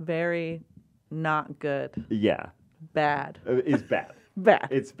 Very not good. Yeah. Bad. Is bad. Bad.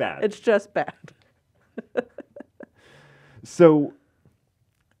 It's bad. It's just bad. So,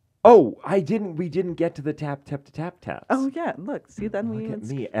 we didn't get to the tap taps. Oh yeah, look, see then Look we at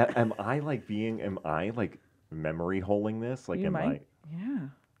me. Am I memory holing this? Like, you might. Yeah.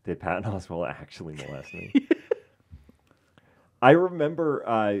 Did Patton Oswalt actually molest me? I remember,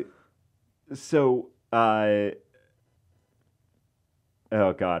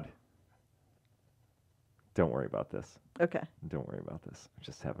 oh God. Don't worry about this. Okay. Don't worry about this. I'm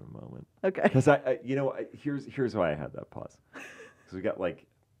just having a moment. Okay. Because here's why I had that pause. Because we got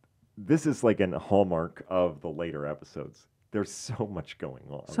this is like a hallmark of the later episodes. There's so much going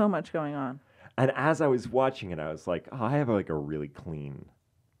on. So much going on. And as I was watching it, I was like, I have a really clean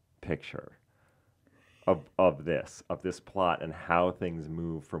picture of this plot and how things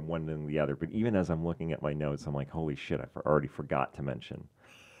move from one to the other. But even as I'm looking at my notes, I'm like, holy shit, I already forgot to mention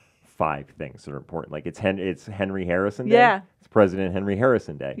 5 things that are important. Like it's Henry Harrison Day. Yeah. It's President Henry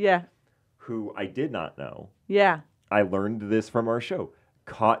Harrison Day. Yeah. Who I did not know. Yeah. I learned this from our show.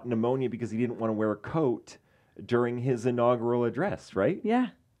 Caught pneumonia because he didn't want to wear a coat during his inaugural address, right? Yeah.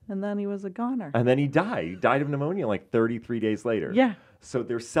 And then he was a goner. And then he died. He died of pneumonia 33 days later. Yeah. So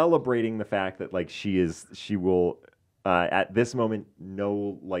they're celebrating the fact that she will at this moment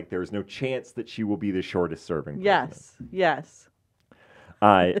there's no chance that she will be the shortest serving president. Yes.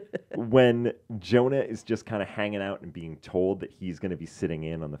 When Jonah is just kind of hanging out and being told that he's going to be sitting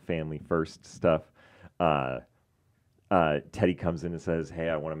in on the family first stuff, Teddy comes in and says, "Hey,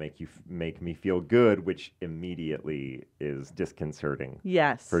 I want to make me feel good," which immediately is disconcerting.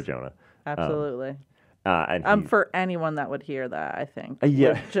 Yes. For Jonah. Absolutely. And for anyone that would hear that, I think.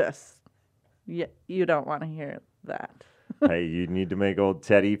 You don't want to hear that. Hey, you need to make old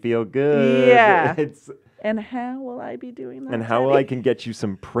Teddy feel good. Yeah. And how will I be doing that? And how will I can get you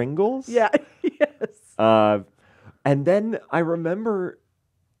some Pringles? Yeah. Yes. And then I remember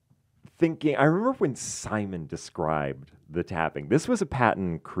when Simon described the tapping. This was a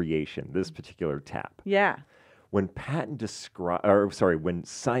Patton creation, this particular tap. Yeah. When when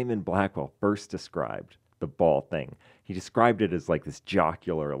Simon Blackwell first described the ball thing, he described it as this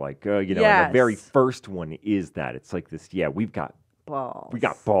jocular, and the very first one is that. It's like this, we've got balls. We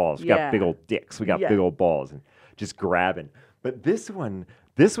got balls. We got big old dicks. We got big old balls and just grabbing. But this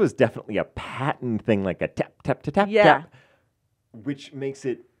was definitely a Patton thing, like a tap, tap, tap, tap, which makes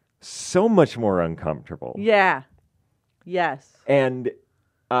it so much more uncomfortable. Yeah. Yes. And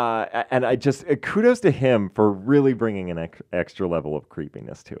I just kudos to him for really bringing an extra level of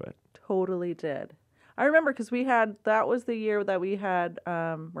creepiness to it. Totally did. I remember because that was the year that we had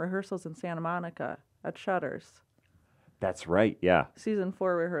rehearsals in Santa Monica at Shutters. That's right, yeah. Season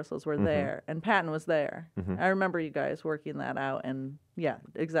 4 rehearsals were there, and Patton was there. I remember you guys working that out, and yeah,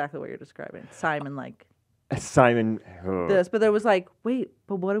 exactly what you're describing. Simon this, but there was wait,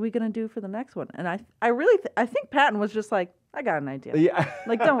 but what are we going to do for the next one? And I really think Patton was just I got an idea. Yeah.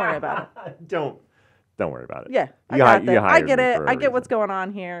 Don't worry about it. Don't worry about it. Yeah, I got that. I get it. I get what's going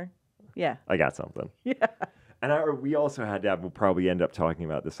on here. Yeah. I got something. Yeah. And we also had to have, we'll probably end up talking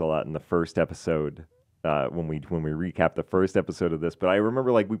about this a lot in the first episode when we recap the first episode of this. But I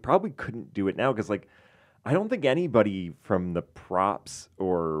remember we probably couldn't do it now because I don't think anybody from the props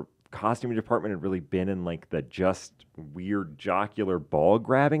or costuming department had really been in the just weird jocular ball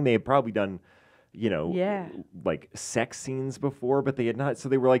grabbing. They had probably done, sex scenes before, but they had not. So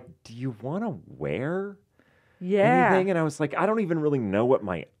they were like, "Do you want to wear Yeah. And I was like, I don't even really know what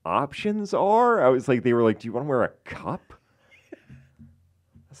my options are. I was like, they were like, do you want to wear a cup?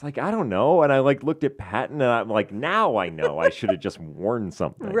 I was like, I don't know. And I like looked at Patton and I'm like, now I know I should have just worn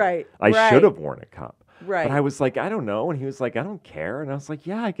something. Right. I should have worn a cup. Right. But I was like, I don't know. And he was like, I don't care. And I was like,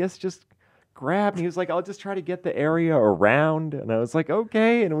 yeah, I guess just grab. And he was like, I'll just try to get the area around. And I was like,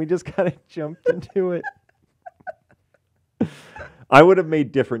 okay. And we just kind of jumped into it. I would have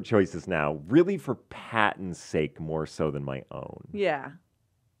made different choices now, really for Patton's sake more so than my own. Yeah.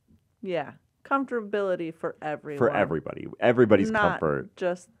 Yeah. Comfortability for everyone. For everybody. Everybody's Not comfort.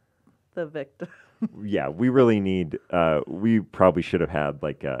 just the victim. Yeah, we really need, we probably should have had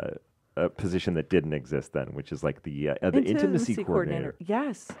like a position that didn't exist then, which is like the intimacy coordinator.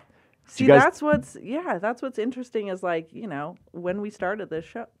 Yes. See, guys- that's what's interesting is like, when we started this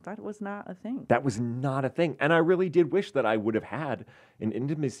show, that was not a thing. That was not a thing. And I really did wish that I would have had an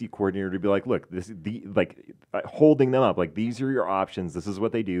intimacy coordinator to be like, look, this is holding them up. Like, these are your options. This is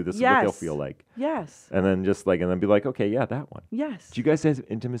what they do. This is what they'll feel like. Yes. And then and then be like, okay, yeah, that one. Yes. Do you guys have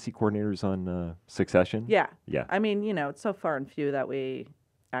intimacy coordinators on Succession? Yeah. Yeah. I mean, it's so far and few that we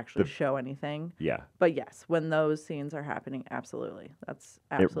actually show anything. Yeah. But yes, when those scenes are happening, absolutely. That's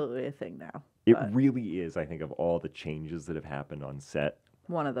absolutely a thing now. It really is, I think, of all the changes that have happened on set,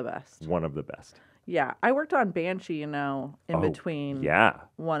 one of the best. one of the best. Yeah. I worked on Banshee, in between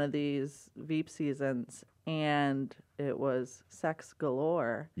one of these Veep seasons, and it was sex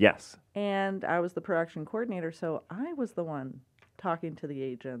galore. Yes. And I was the production coordinator, so I was the one talking to the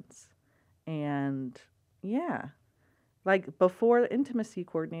agents. And yeah, like before intimacy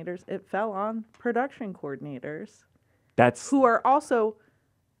coordinators, it fell on production coordinators who are also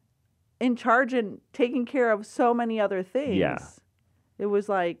in charge and taking care of so many other things. Yeah. It was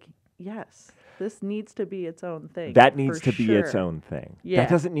like, yes, this needs to be its own thing. That needs to be its own thing. Yeah. That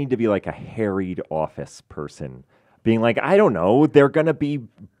doesn't need to be like a harried office person being like, I don't know, they're going to be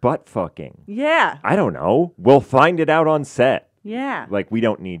butt fucking. Yeah. I don't know. We'll find it out on set. Yeah. Like, we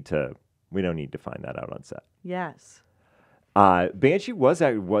don't need to find that out on set. Yes. Banshee was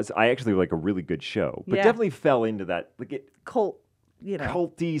actually like a really good show, but definitely fell into that like Cult,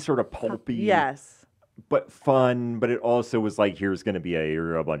 culty sort of pulpy. Yes. But fun, but it also was like, here's going to be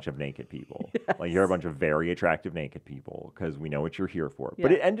a bunch of naked people. Yes. Like, you're a bunch of very attractive naked people because we know what you're here for. Yeah.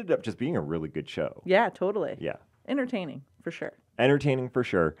 But it ended up just being a really good show. Yeah, totally. Yeah. Entertaining, for sure. Entertaining for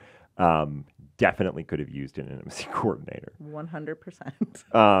sure. Definitely could have used an intimacy coordinator.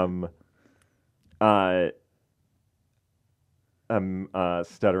 100%.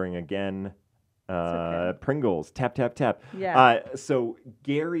 Stuttering again. Okay. Pringles, tap, tap, tap. Yeah. So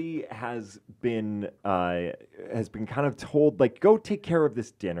Gary has been kind of told, like, go take care of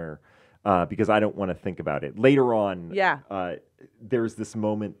this dinner because I don't want to think about it. Later on, there's this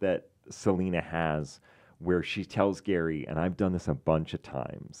moment that Selena has where she tells Gary, and I've done this a bunch of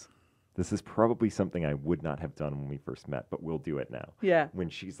times. This is probably something I would not have done when we first met, but we'll do it now. Yeah. When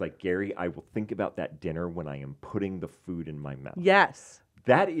she's like, Gary, I will think about that dinner when I am putting the food in my mouth. Yes.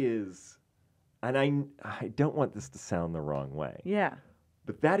 That is, and I don't want this to sound the wrong way. Yeah.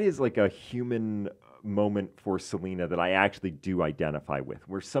 But that is like a human moment for Selena that I actually do identify with,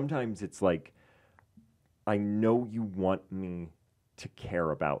 where sometimes it's like, I know you want me to care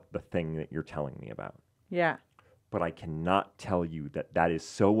about the thing that you're telling me about. Yeah. But I cannot tell you that is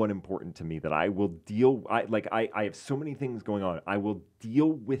so unimportant to me that I will deal. I have so many things going on. I will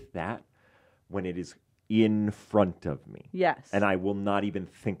deal with that when it is in front of me. Yes. And I will not even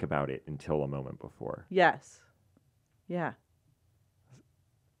think about it until a moment before. Yes. Yeah.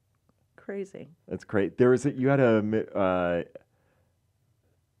 Crazy. That's great. You had a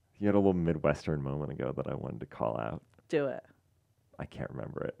little Midwestern moment ago that I wanted to call out. Do it. I can't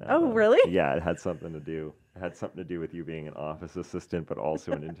remember it now. Oh, really? Yeah, it had something to do. It had something to do with you being an office assistant, but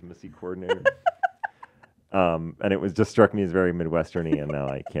also an intimacy coordinator. And it was just struck me as very Midwesterny, and now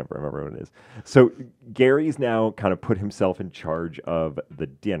I can't remember what it is. So Gary's now kind of put himself in charge of the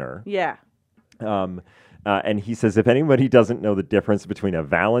dinner. Yeah. And he says, if anybody doesn't know the difference between a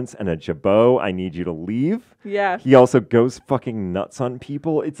valance and a jabot, I need you to leave. Yeah. He also goes fucking nuts on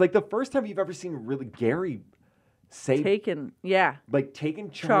people. It's like the first time you've ever seen really Gary taking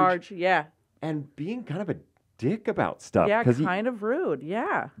charge, yeah, and being kind of a dick about stuff. Yeah, kind of rude.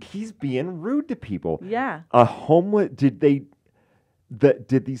 Yeah, he's being rude to people. Yeah, a homeless. Did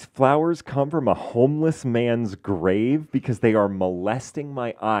these flowers come from a homeless man's grave? Because they are molesting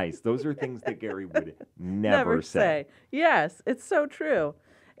my eyes. Those are things that Gary would never say. Yes, it's so true.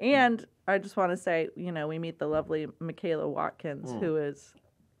 And I just want to say, we meet the lovely Michaela Watkins, who is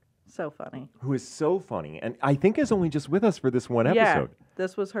so funny. And I think is only just with us for this one episode. Yeah,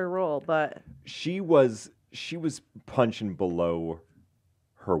 this was her role, but she was she was punching below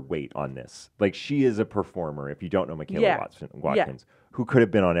her weight on this. Like, she is a performer. If you don't know Michaela Watkins, who could have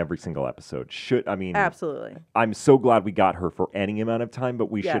been on every single episode. Absolutely. I'm so glad we got her for any amount of time,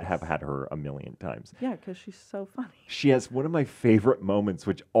 but we should have had her a million times. Yeah, because she's so funny. She has one of my favorite moments,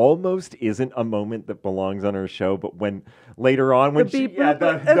 which almost isn't a moment that belongs on her show, but when later on, when it's my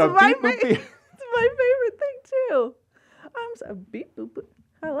favorite thing too. I'm so beep boop.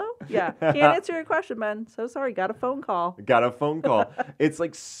 Hello? Yeah. Can't answer your question, Ben. So sorry. Got a phone call. It's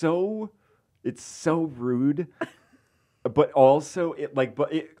like it's so rude, but also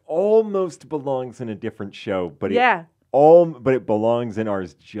but it almost belongs in a different show, but it belongs in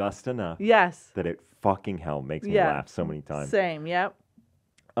ours just enough. Yes. That it fucking hell makes me laugh so many times. Same. Yep.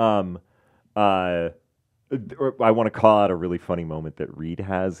 I want to call out a really funny moment that Reed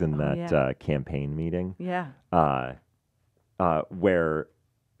has in that campaign meeting. Yeah. Where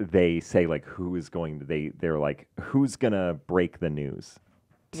they say like they're like, who's gonna break the news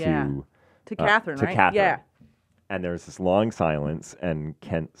to Catherine, to right? Catherine. Yeah. And there's this long silence, and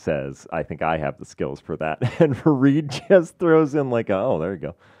Kent says, I think I have the skills for that. And Reed just throws in like, oh, there you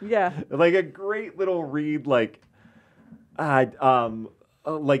go. Yeah. Like a great little Reed, like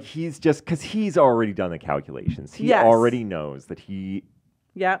he's just, because he's already done the calculations. He already knows that he's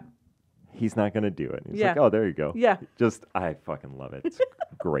not going to do it. He's like, oh, there you go. Yeah. I fucking love it. It's a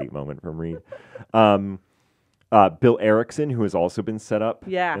great moment from Reed. Bill Erickson, who has also been set up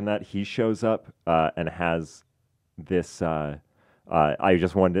in that, he shows up and has this, I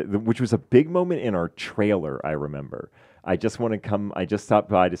just wanted to, which was a big moment in our trailer, I remember. I just stopped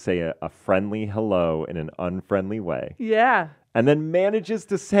by to say a friendly hello in an unfriendly way. Yeah. And then manages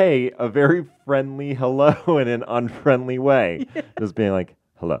to say a very friendly hello in an unfriendly way. Yeah. Just being like,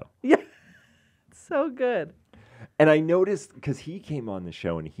 hello. Yeah. So good. And I noticed, because he came on the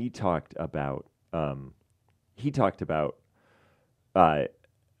show and he talked about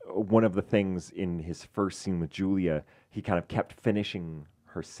one of the things in his first scene with Julia, he kind of kept finishing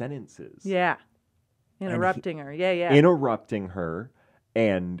her sentences. Yeah. Interrupting her. Yeah. Interrupting her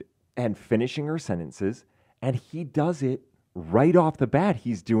and finishing her sentences. And he does it right off the bat.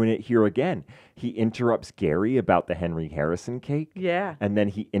 He's doing it here again. He interrupts Gary about the Henry Harrison cake. Yeah. And then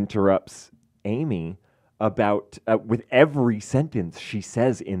he interrupts Amy about, with every sentence she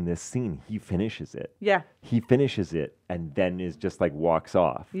says in this scene, he finishes it. Yeah. He finishes it and then is just like walks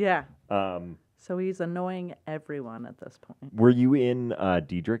off. Yeah. So he's annoying everyone at this point. Were you in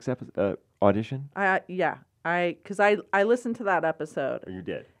Diedrich's audition? Yeah. Because I listened to that episode. Oh, you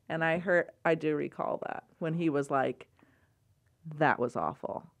did? And I do recall that when he was like, that was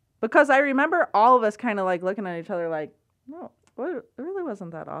awful. Because I remember all of us kind of like looking at each other like, no, it really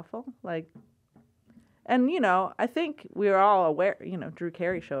wasn't that awful. Like, and, I think we were all aware, Drew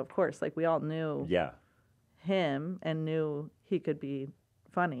Carey show, of course. Like, we all knew him and knew he could be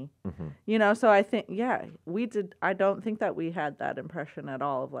funny. Mm-hmm. So I think, we did. I don't think that we had that impression at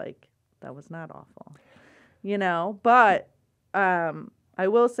all of, like, that was not awful. But I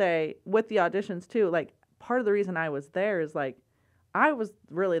will say, with the auditions, too, like, part of the reason I was there is, like, I was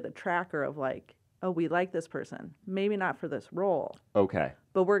really the tracker of, like, oh, we like this person. Maybe not for this role. Okay.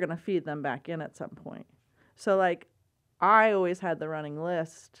 But we're going to feed them back in at some point. So, like, I always had the running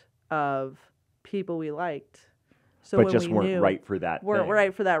list of people we liked. So but when just we weren't right for that weren't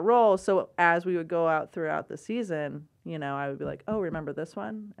right for that role. So as we would go out throughout the season, I would be like, oh, remember this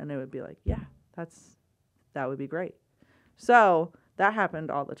one? And it would be like, yeah, that would be great. So that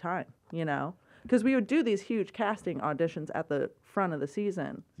happened all the time, because we would do these huge casting auditions at the front of the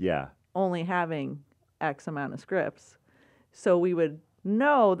season. Yeah. Only having X amount of scripts. So we would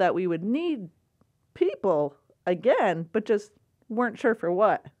know that we would need people again, but just weren't sure for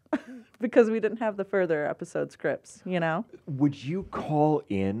what because we didn't have the further episode scripts, Would you call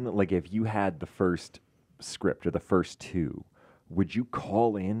in, like if you had the first script or the first two, would you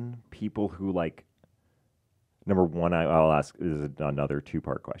call in people who like, number one, I'll ask, this is another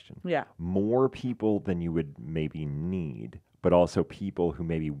two-part question. Yeah. More people than you would maybe need, but also people who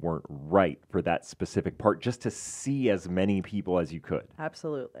maybe weren't right for that specific part, just to see as many people as you could.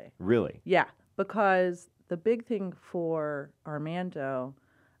 Absolutely. Really? Yeah, because the big thing for Armando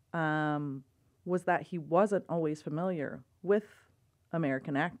was that he wasn't always familiar with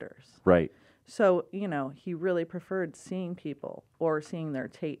American actors. Right. So, he really preferred seeing people or seeing their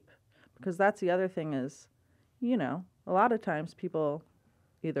tape, because that's the other thing is, a lot of times people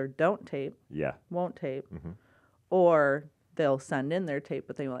either don't tape, won't tape, mm-hmm. or they'll send in their tape,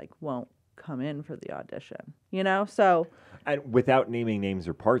 but they won't come in for the audition, So, and without naming names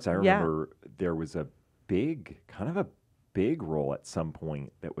or parts, I remember there was a big role at some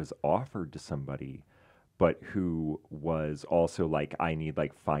point that was offered to somebody, but who was also like, I need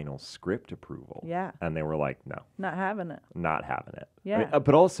like final script approval. Yeah. And they were like, no, Not having it. not having it. Yeah. I mean,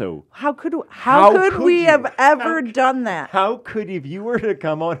 but also, How could could we you? have ever done that? how could, if you were to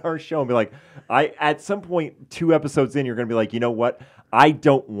come on our show and be like, at some point, 2 episodes in, you're going to be like, you know what? I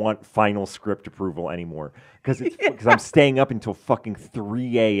don't want final script approval anymore because I'm staying up until fucking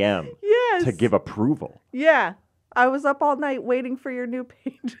 3 a.m. Yes. to give approval. Yeah. I was up all night waiting for your new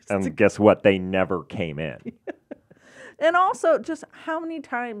pages. And guess what? They never came in. And also, just how many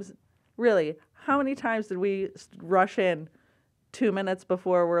times did we rush in 2 minutes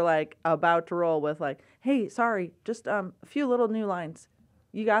before we're like about to roll with like, hey, sorry, just a few little new lines.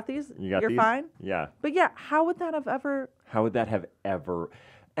 You got these? You're these? fine? Yeah. But yeah, how would that have ever... How would that have ever...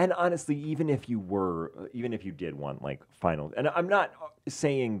 And honestly, even if you did want like final... And I'm not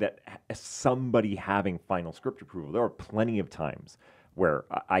saying that somebody having final script approval, there are plenty of times where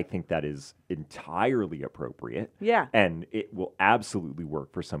I think that is entirely appropriate. Yeah. And it will absolutely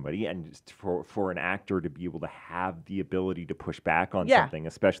work for somebody. And just for an actor to be able to have the ability to push back on something,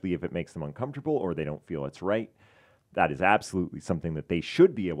 especially if it makes them uncomfortable or they don't feel it's right, that is absolutely something that they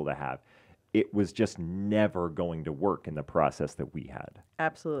should be able to have. It was just never going to work in the process that we had.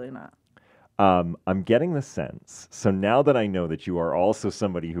 Absolutely not. I'm getting the sense, so now that I know that you are also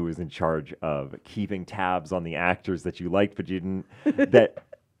somebody who is in charge of keeping tabs on the actors that you liked but you didn't, that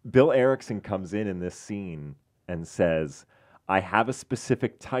Bill Erickson comes in this scene and says, I have a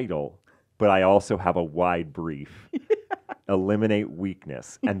specific title, but I also have a wide brief. Eliminate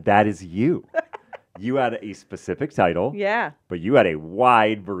weakness. And that is you. You had a specific title, but you had a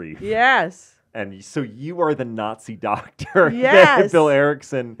wide brief. Yes. And so you are the Nazi doctor Yes. that Bill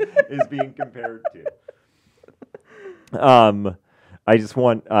Erickson is being compared to. I just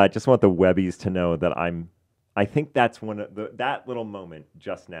want the Webbies to know that I think that's one of that little moment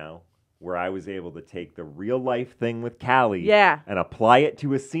just now where I was able to take the real life thing with Callie and apply it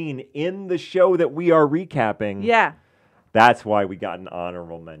to a scene in the show that we are recapping. Yeah. That's why we got an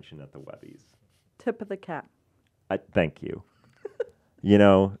honorable mention at the Webbies. Tip of the cap. Thank you. You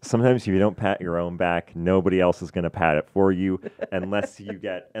know, sometimes if you don't pat your own back, nobody else is going to pat it for you unless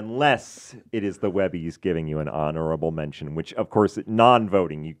it is the Webbies giving you an honorable mention, which, of course,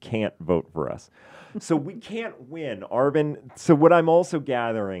 non-voting, you can't vote for us. So we can't win, Arvin. So what I'm also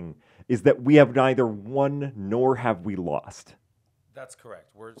gathering is that we have neither won nor have we lost. That's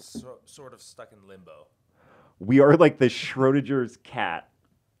correct. We're sort of stuck in limbo. We are like the Schrodinger's cat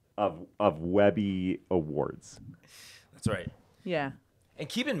of Webby awards. That's right. Yeah. And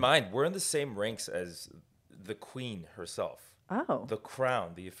keep in mind, we're in the same ranks as the Queen herself. Oh. The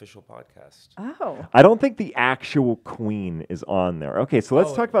Crown, the official podcast. Oh. I don't think the actual Queen is on there. Okay, so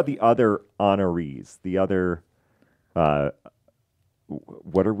let's talk about the other honorees. The other,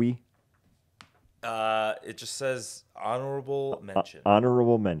 what are we? It just says honorable mention.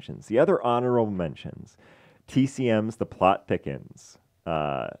 Honorable mentions. The other honorable mentions. TCM's The Plot Thickens.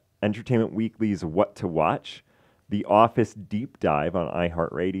 Entertainment Weekly's What to Watch. The Office Deep Dive on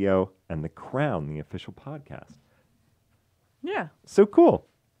iHeartRadio, and The Crown, the official podcast. Yeah. So cool.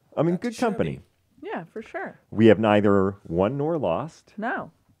 I mean, Not good shabby. company. Yeah, for sure. We have neither won nor lost.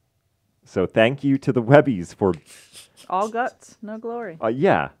 No. So thank you to the Webbies for... All guts, no glory.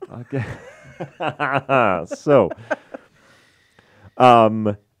 Yeah. Okay. So,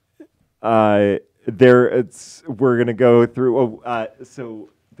 we're going to go through... So...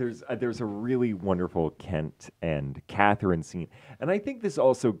 There's a really wonderful Kent and Catherine scene. And I think this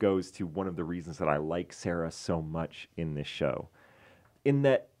also goes to one of the reasons that I like Sarah so much in this show. In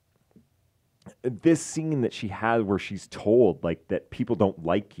that this scene that she had where she's told like that people don't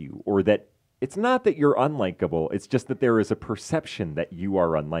like you, or that it's not that you're unlikable, it's just that there is a perception that you are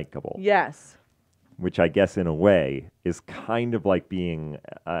unlikable. Yes. Which I guess in a way is kind of like being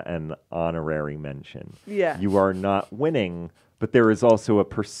an honorary mention. Yeah. You are not winning, but there is also a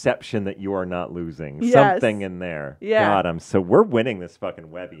perception that you are not losing. Yes. Something in there. Yeah. God, we're winning this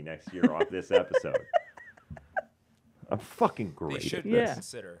fucking Webby next year off this episode. I'm fucking great. They should at this.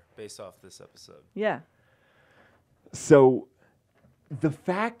 consider based off this episode. Yeah. So the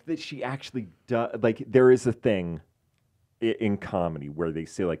fact that she actually does, like, there is a thing in comedy where they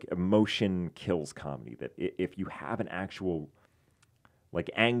say like emotion kills comedy, that if you have an actual, like,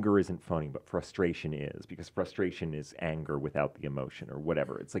 anger isn't funny, but frustration is, because frustration is anger without the emotion or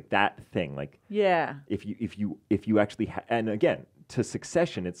whatever. It's like that thing, like, Yeah. if you actually and again, to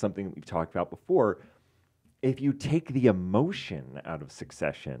Succession, it's something that we've talked about before. If you take the emotion out of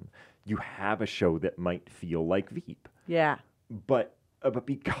Succession, you have a show that might feel like Veep. Yeah. But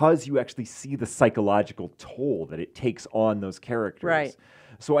because you actually see the psychological toll that it takes on those characters. Right.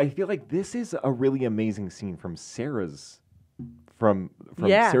 So I feel like this is a really amazing scene from Sarah's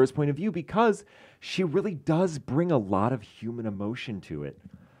Yeah. Sarah's point of view, because she really does bring a lot of human emotion to it.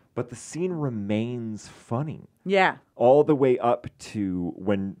 But the scene remains funny. Yeah. All the way up to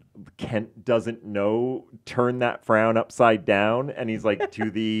when Kent doesn't know, turn that frown upside down, and he's like,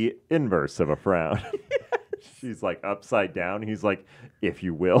 to the inverse of a frown. She's like, upside down. He's like, if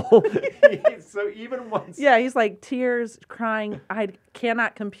you will. So even once... Yeah, he's like, tears, crying, I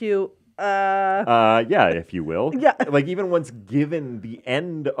cannot compute. Yeah, if you will. Yeah. Like, even once given the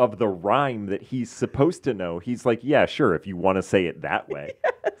end of the rhyme that he's supposed to know, he's like, yeah, sure, if you want to say it that way.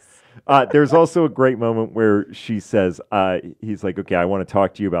 Yes. There's also a great moment where she says, he's like, okay, I want to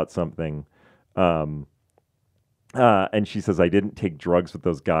talk to you about something. And she says, I didn't take drugs with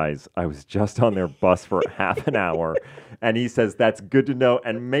those guys. I was just on their bus for half an hour. And he says, that's good to know,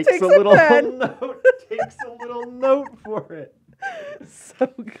 and makes a little note. Takes a little note for it. So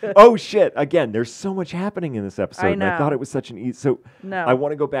good. Oh, shit. Again, there's so much happening in this episode. I And I know. thought it was such an easy... So No. I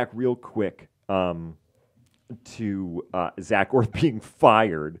want to go back real quick to Zach Orth being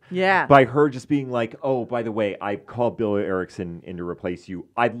fired. Yeah. By her just being like, oh, by the way, I called Bill Erickson in to replace you.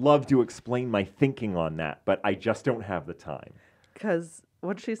 I'd love to explain my thinking on that, but I just don't have the time. Because,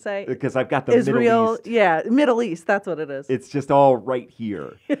 what'd she say? Because I've got the Israel, Middle East. Yeah, Middle East, that's what it is. It's just all right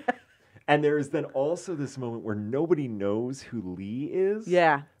here. And there's then also this moment where nobody knows who Lee is.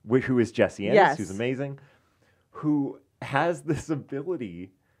 Yeah. Who is Jesse Ennis, Yes. who's amazing, who has this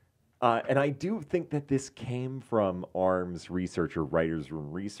ability. And I do think that this came from ARM's research or writers'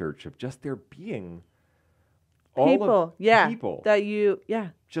 room research of just there being People, yeah. people. That you, yeah.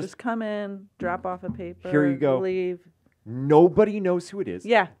 Just- Just come in, drop off a paper. Here you go. Leave. Nobody knows who it is.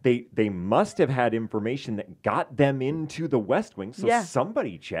 Yeah. They must have had information that got them into the West Wing, so Yeah.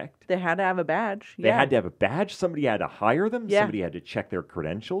 somebody checked. They had to have a badge. They yeah. had to have a badge. Somebody had to hire them. Yeah. Somebody had to check their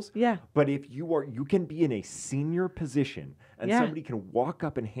credentials. Yeah. But if you can be in a senior position and Yeah. somebody can walk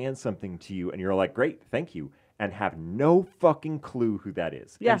up and hand something to you and you're like, great, thank you, and have no fucking clue who that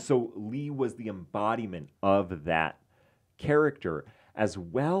is. Yeah. And so Lee was the embodiment of that character, as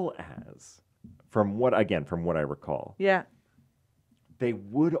well as, from what I recall, Yeah. they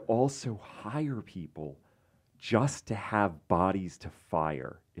would also hire people just to have bodies to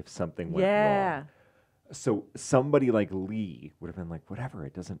fire if something went Yeah. wrong. So somebody like Lee would have been like, whatever,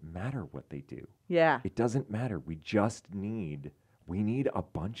 it doesn't matter what they do. Yeah. It doesn't matter. We need a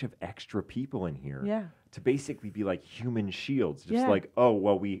bunch of extra people in here Yeah. to basically be like human shields. Just Yeah. like, oh,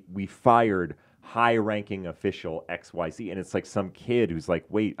 well, we fired high-ranking official XYZ. And it's like some kid who's like,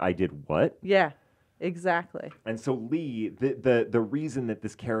 wait, I did what? Yeah. Exactly. And so Lee, the reason that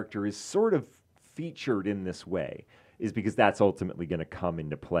this character is sort of featured in this way is because that's ultimately going to come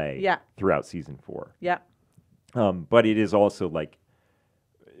into play Yeah. throughout season 4. Yeah. But it is also like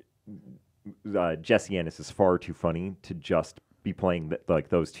Jesse Ennis is far too funny to just be playing like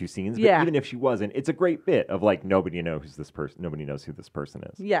those two scenes. But Yeah. even if she wasn't, it's a great bit of like nobody knows who this person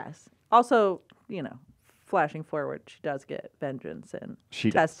is. Yes. Also, flashing forward, she does get vengeance and She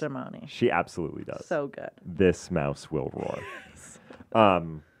does. testimony. She absolutely does. So good. This mouse will roar.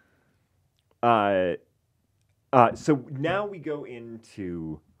 So now we go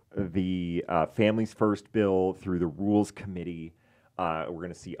into the Families First bill through the Rules Committee. We're going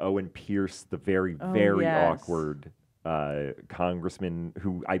to see Owen Pierce, the very yes. awkward congressman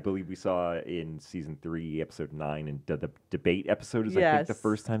who I believe we saw in season 3, episode 9, and the debate episode is I think the Yes.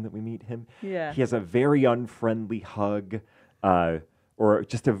 first time that we meet him. Yeah. He has a very unfriendly hug, or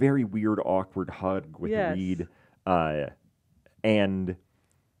just a very weird, awkward hug with Yes. Reed. And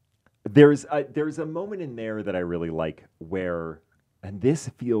there's a moment in there that I really like where, and this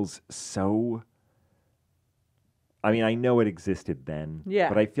feels so. I mean, I know it existed then, Yeah.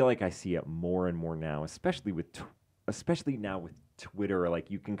 but I feel like I see it more and more now, especially now with Twitter. Like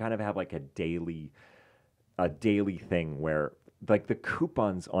you can kind of have like a daily thing where like the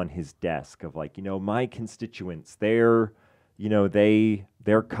coupons on his desk of like, my constituents, they're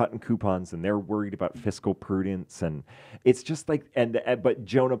cutting coupons and they're worried about fiscal prudence, and it's just like but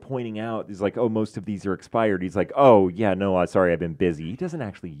Jonah pointing out is like, oh, most of these are expired. He's like, oh yeah, no, sorry, I've been busy. He doesn't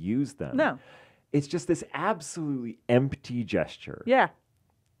actually use them. No. It's just this absolutely empty gesture Yeah.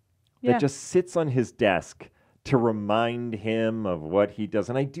 Yeah. that just sits on his desk to remind him of what he does.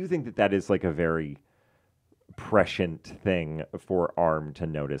 And I do think that is like a very prescient thing for ARM to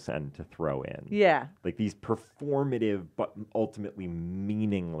notice and to throw in. Yeah. Like these performative but ultimately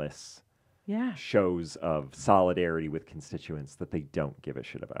meaningless Yeah. shows of solidarity with constituents that they don't give a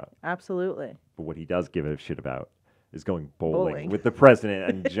shit about. Absolutely. But what he does give a shit about is going bowling Bowling. with the president,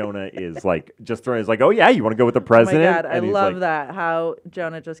 and Jonah is like just throwing. He's like, "Oh yeah, you want to go with the president?" Oh my God, I And he's love like, that. How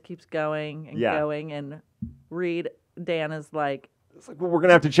Jonah just keeps going and Yeah. going, and Dan is like, It's like, well, we're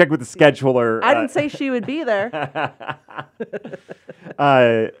gonna have to check with the scheduler. I didn't say she would be there.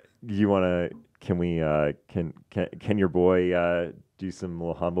 You wanna? Can we? Can your boy do some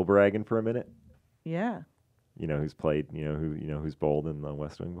little humble bragging for a minute? Yeah. You know who's played? Who's bowled in the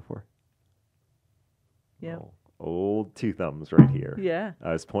West Wing before? Yeah. Oh, old Two Thumbs right here. Yeah.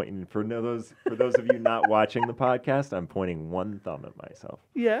 I was pointing for those of you not watching the podcast. I'm pointing one thumb at myself.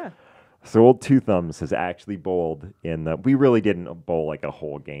 Yeah. So old Two Thumbs has actually bowled in the. We really didn't bowl like a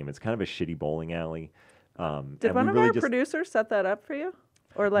whole game. It's kind of a shitty bowling alley. Did one of our producers set that up for you?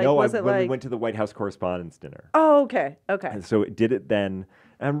 Or like, no, was it when like? we went to the White House Correspondents' Dinner. Oh, okay. Okay. And so it did it then.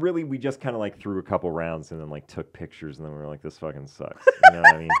 And really, we just kind of like threw a couple rounds and then like took pictures. And then we were like, this fucking sucks. You know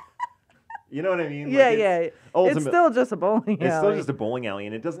what I mean? You know what I mean? Yeah, like yeah. It's still just a bowling alley. It's still just a bowling alley.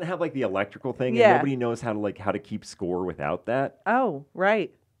 And it doesn't have like the electrical thing. Yeah. And nobody knows how to keep score without that. Oh,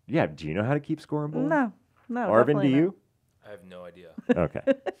 right. Yeah. Do you know how to keep score in bowling? No. Arvin, do definitely not. you? I have no idea. Okay.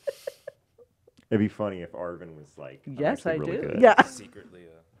 It'd be funny if Arvin was like, I'm Yes, actually I really do. good. Yeah. Secretly.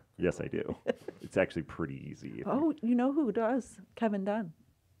 Yes, I do. It's actually pretty easy. Oh, you know who does? Kevin Dunn.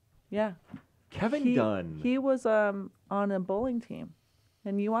 Yeah. Kevin Dunn. He was on a bowling team.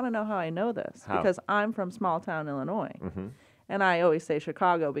 And you want to know how I know this? How? Because I'm from small town Illinois. Mm-hmm. And I always say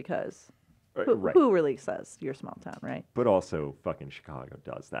Chicago because Right. who really says you're small town, right? But also, fucking Chicago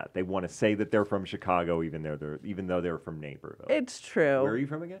does that. They want to say that they're from Chicago, even though they're from Naperville. It's true. Where are you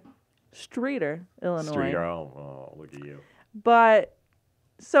from again? Streeter, Illinois. Streeter. Oh, look at you. But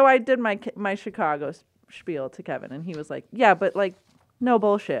so I did my Chicago spiel to Kevin, and he was like, "Yeah, but like, no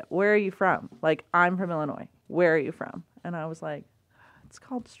bullshit. Where are you from? Like, I'm from Illinois. Where are you from?" And I was like, "It's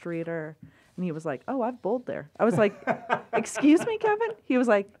called Streeter." And he was like, "Oh, I've bowled there." I was like, "Excuse me, Kevin?" He was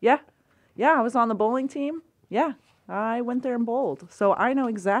like, "Yeah, I was on the bowling team. Yeah, I went there and bowled, so I know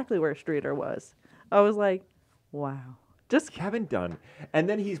exactly where Streeter was." I was like, "Wow." Just Kevin Dunn, and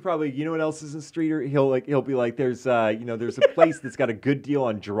then he's probably, you know what else is in Streeter? He'll be like, there's a place that's got a good deal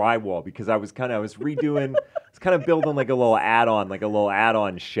on drywall because I was redoing, it's kind of building like a little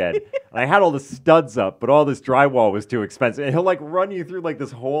add-on shed, and I had all the studs up, but all this drywall was too expensive. And he'll like run you through like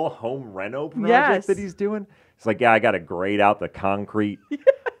this whole home reno project that he's doing. It's like, yeah, I got to grade out the concrete. Yes.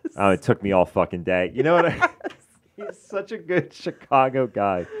 It took me all fucking day. You know what? He's such a good Chicago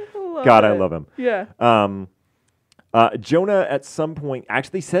guy. I love him. Yeah. Jonah at some point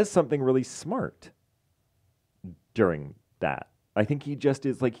actually says something really smart during that. I think he just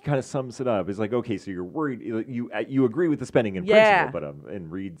is like, he kind of sums it up. He's like, okay, so you're worried, you agree with the spending in principle,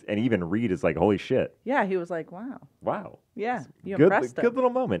 but even Reed is like, holy shit. Yeah, he was like, wow. Yeah, you impressed him. Good little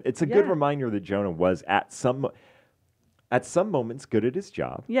moment. It's a good reminder that Jonah was at some moments good at his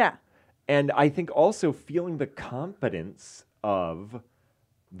job. Yeah. And I think also feeling the competence of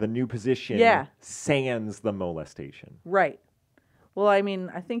the new position sans the molestation. Right. Well, I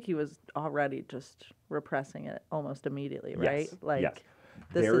mean, I think he was already just repressing it almost immediately, right? Yes. Like, yes.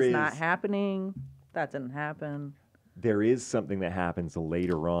 this is not happening. That didn't happen. There is something that happens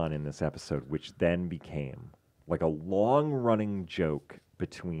later on in this episode, which then became like a long-running joke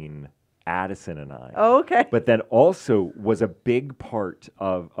between Addison and I. Oh, okay. But then also was a big part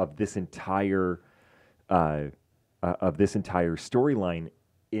of this entire storyline,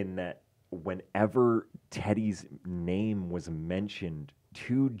 in that whenever Teddy's name was mentioned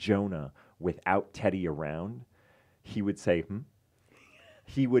to Jonah without Teddy around, he would say,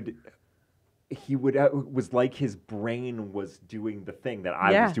 He would was like his brain was doing the thing that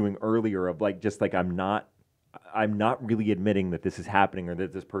I was doing earlier of like, just like, I'm not really admitting that this is happening or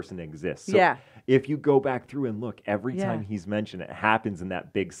that this person exists. So if you go back through and look, every time he's mentioned, it happens in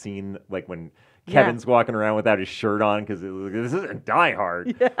that big scene, like when Kevin's walking around without his shirt on because this isn't Die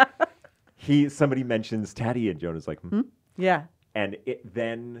Hard. Yeah. Somebody mentions Teddy and Jonah's like, Yeah. And it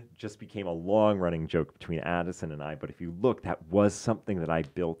then just became a long-running joke between Addison and I. But if you look, that was something that I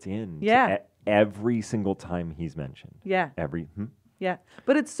built in to every single time he's mentioned. Yeah. Yeah.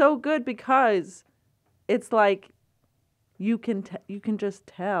 But it's so good because it's like you can just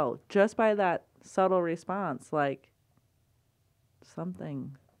tell just by that subtle response, like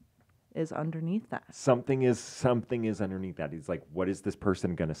something is underneath that. Something is underneath that. He's like, what is this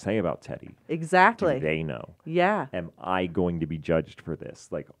person going to say about Teddy? Exactly. Do they know? Yeah. Am I going to be judged for this?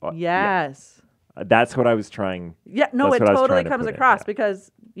 Like, yes. Yeah. That's what I was trying. Yeah. No, it totally comes across in.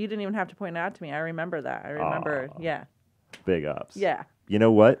 because you didn't even have to point it out to me. I remember that. I remember. Yeah. Big ups. Yeah. You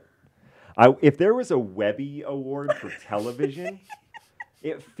know what? If there was a Webby Award for television,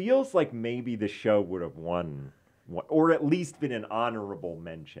 it feels like maybe the show would have won or at least been an honorable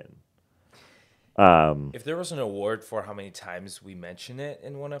mention. If there was an award for how many times we mention it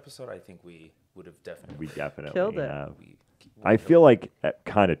in one episode, I think we would have definitely killed it. have. I feel like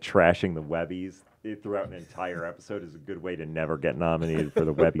kind of trashing the Webbies throughout an entire episode is a good way to never get nominated for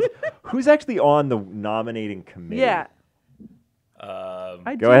the Webbies. Who's actually on the nominating committee? Yeah. Go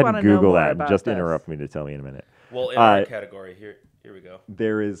ahead and Google that and just interrupt me to tell me in a minute. Well, in our category, here we go.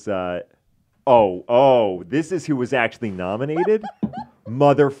 There is, this is who was actually nominated?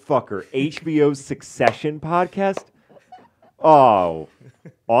 Motherfucker. HBO's Succession podcast? Oh,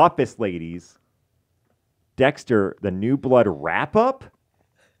 Office Ladies. Dexter, the New Blood wrap-up?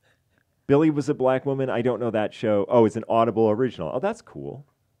 Billy Was a Black Woman. I don't know that show. Oh, it's an Audible original. Oh, that's cool.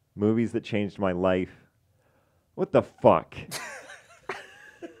 Movies That Changed My Life. What the fuck?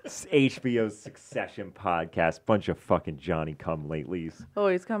 It's HBO's Succession podcast. Bunch of fucking Johnny-come-latelys. Oh,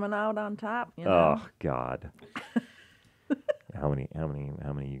 he's coming out on top, you know? Oh, God. How many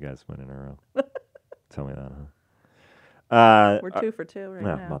you guys win in a row? Tell me that, huh? We're 2 for 2 right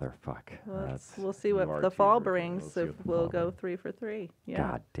now. Motherfuck. We'll see what the fall brings if we'll go 3 for 3. Yeah.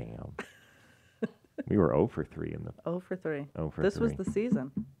 God damn. We were 0 for 3 in the 0 for 3. 0 for This 3. was the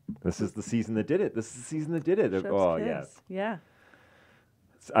season. This is the season that did it. Chef's Oh, kiss. yes. Yeah.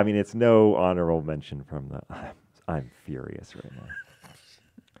 I mean, it's no honorable mention from the... I'm furious right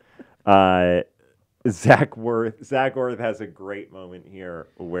now. Zach Worth has a great moment here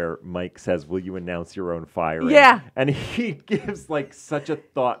where Mike says, "Will you announce your own firing?" Yeah. And he gives like such a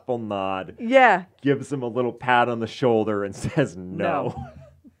thoughtful nod. Yeah. Gives him a little pat on the shoulder and says, "No."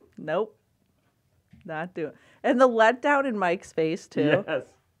 Nope. Not doing. And the letdown in Mike's face too. Yes.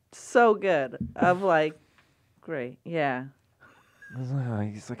 So good. Of like, great. Yeah.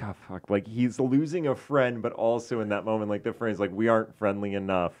 He's like, "Oh fuck!" Like he's losing a friend, but also in that moment, like the friend's like, "We aren't friendly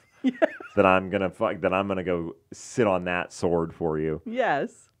enough." Yes. That I'm gonna go sit on that sword for you.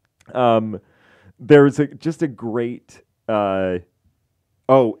 Yes. There's just a great. There's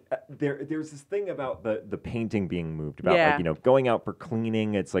this thing about the painting being moved about like going out for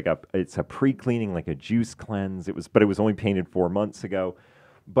cleaning. It's a pre-cleaning, like a juice cleanse. It was only painted 4 months ago,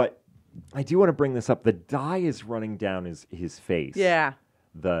 but I do want to bring this up. The dye is running down his face. Yeah.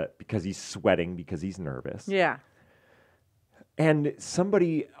 Because he's sweating because he's nervous. Yeah. And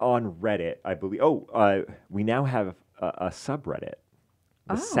somebody on Reddit, I believe. We now have a subreddit,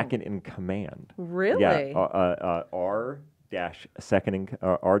 the Second in Command. Really? Yeah. R-Second in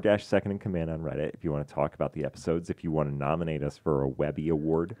Command on Reddit. If you want to talk about the episodes, if you want to nominate us for a Webby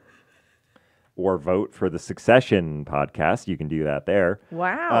Award, or vote for the Succession podcast, you can do that there.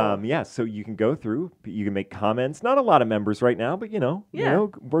 Wow. So you can go through, you can make comments. Not a lot of members right now, but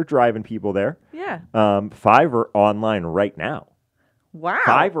we're driving people there. Yeah. 5 are online right now. Wow.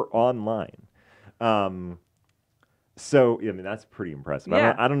 5 are online. So I mean that's pretty impressive.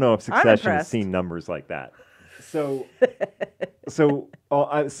 Yeah. I don't know if Succession has seen numbers like that. So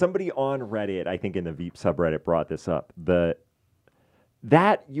somebody on Reddit, I think in the Veep subreddit, brought this up.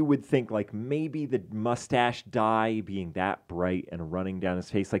 That you would think like maybe the mustache dye being that bright and running down his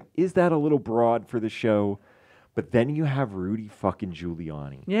face, like is that a little broad for the show? But then you have Rudy fucking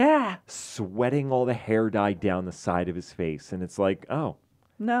Giuliani. Yeah. Sweating all the hair dye down the side of his face. And it's like, oh.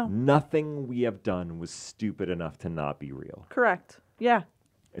 No. Nothing we have done was stupid enough to not be real. Correct. Yeah.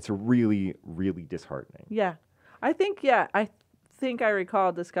 It's really, really disheartening. Yeah. I think I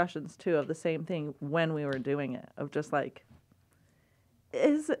recall discussions too of the same thing when we were doing it, of just like,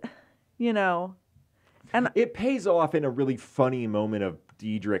 and it pays off in a really funny moment of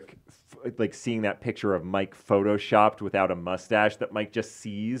Diedrich, like seeing that picture of Mike photoshopped without a mustache that Mike just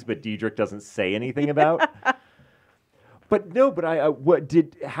sees, but Diedrich doesn't say anything about.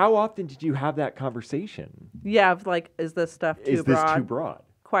 How often did you have that conversation? Yeah, like, is this stuff too broad? Is this too broad?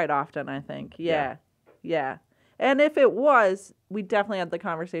 Quite often, I think. Yeah. And if it was, we definitely had the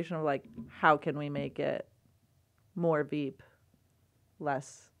conversation of like, how can we make it more Veep,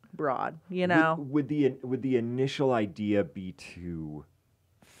 less broad, Would the initial idea be to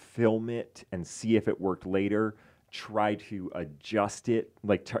film it and see if it worked later, try to adjust it,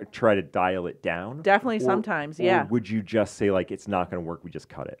 like try to dial it down? Definitely sometimes, yeah. Or would you just say like, it's not going to work, we just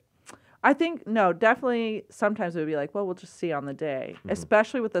cut it? I think, no, definitely sometimes it would be like, well, we'll just see on the day. Mm-hmm.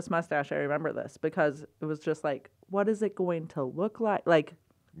 Especially with this mustache, I remember this, because it was just like, what is it going to look like? Like,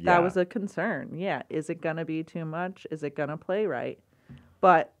 that was a concern. Yeah, is it going to be too much? Is it going to play right?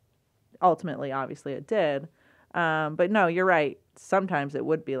 But ultimately, obviously, it did. But no, you're right. Sometimes it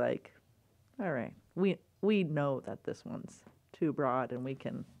would be like, all right, we know that this one's too broad, and we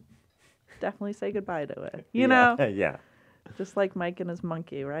can definitely say goodbye to it. You know? Yeah. Just like Mike and his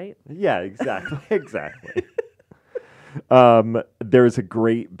monkey, right? Yeah, exactly. Exactly. There's a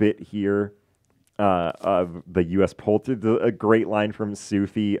great bit here of the U.S. Poultry, a great line from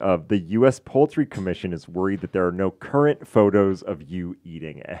Sufi of the U.S. Poultry Commission is worried that there are no current photos of you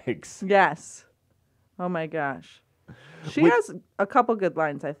eating eggs. Yes. Oh my gosh. She has a couple good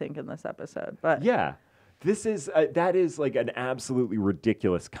lines, I think, in this episode. But yeah, this is that is like an absolutely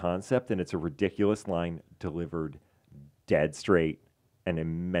ridiculous concept, and it's a ridiculous line delivered dead straight and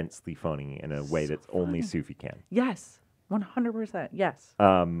immensely funny in a way that's only Sufi can. Yes. 100%. Yes.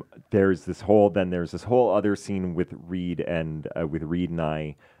 There's this whole other scene with Reed and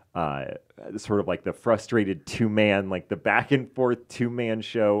I, sort of like the frustrated two-man, like the back and forth two-man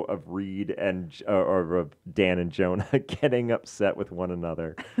show of Reed and or of Dan and Jonah getting upset with one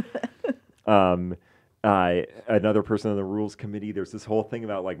another. Another person on the rules committee. There's this whole thing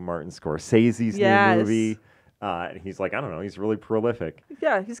about like Martin Scorsese's new movie. And he's like, I don't know, he's really prolific.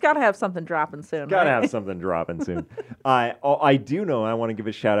 Yeah, he's got to have something dropping soon. Got to have something dropping soon. I do know, I want to give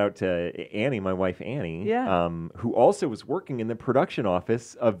a shout out to Annie, my wife Annie, who also was working in the production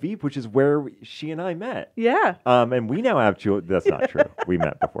office of Veep, which is where she and I met. Yeah. And we now have that's not true. We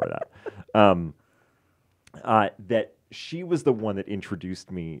met before that. That she was the one that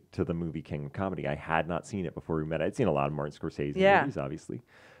introduced me to the movie King of Comedy. I had not seen it before we met. I'd seen a lot of Martin Scorsese movies, obviously.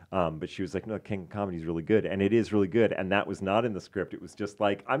 But she was like, no, King of Comedy is really good. And it is really good. And that was not in the script. It was just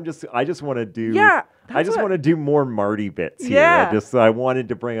like, I just want to do, want to do more Marty bits here. Yeah. I wanted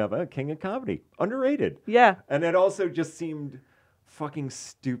to bring up King of Comedy, underrated. Yeah. And it also just seemed fucking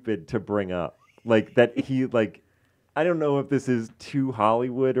stupid to bring up. Like that he, like, I don't know if this is too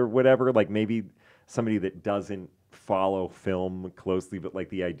Hollywood or whatever. Like maybe somebody that doesn't follow film closely, but like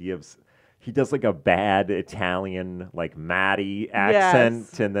the idea of, he does like a bad Italian, like Matty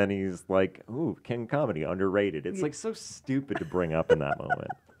accent, and then he's like, ooh, King Comedy, underrated. It's like so stupid to bring up in that moment.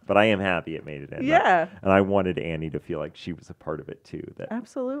 But I am happy it made it in. Yeah. And I wanted Annie to feel like she was a part of it too. That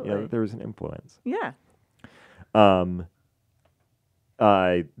absolutely. that there was an influence. Yeah.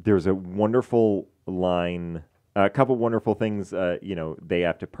 There's a wonderful line, a couple wonderful things, they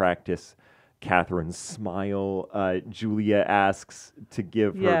have to practice Catherine's smile. Julia asks to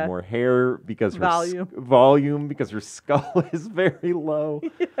give her more hair because her volume because her skull is very low.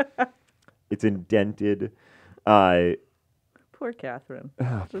 Yeah. It's indented. Poor Catherine.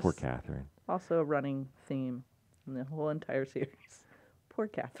 Poor Catherine. Also a running theme in the whole entire series. Poor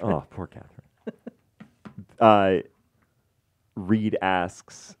Catherine. Oh, poor Catherine. Reed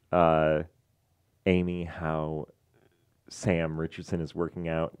asks Amy how Sam Richardson is working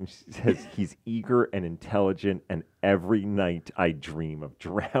out, and she says he's eager and intelligent, and every night I dream of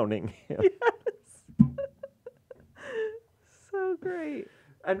drowning him. Yes. So great.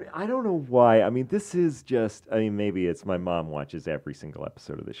 And I don't know why. I mean, this is just, maybe it's my mom watches every single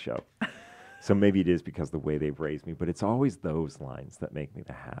episode of this show. So maybe it is because of the way they've raised me, but it's always those lines that make me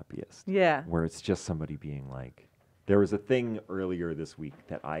the happiest. Yeah. Where it's just somebody being like, there was a thing earlier this week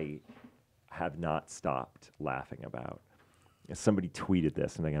that I have not stopped laughing about. Somebody tweeted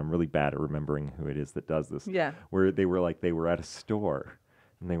this, and again, I'm really bad at remembering who it is that does this. Yeah. Where they were at a store,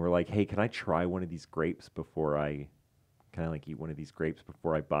 and they were like, "Hey, can I try one of these grapes before I, eat one of these grapes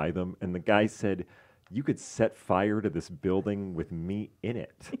before I buy them?" And the guy said, "You could set fire to this building with me in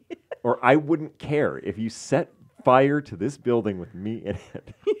it, or I wouldn't care if you set fire to this building with me in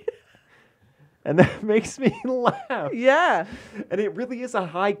it." And that makes me laugh. Yeah. And it really is a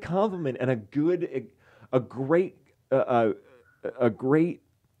high compliment and a great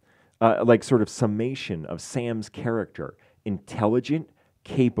sort of summation of Sam's character. Intelligent,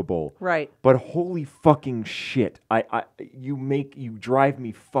 capable. Right. But holy fucking shit. You drive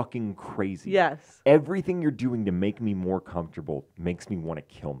me fucking crazy. Yes. Everything you're doing to make me more comfortable makes me want to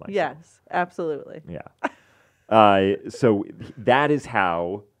kill myself. Yes, absolutely. Yeah. So that is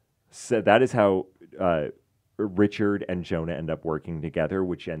how Richard and Jonah end up working together,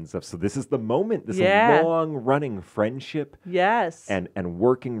 which ends up. So this is the moment. This long-running friendship. Yes. And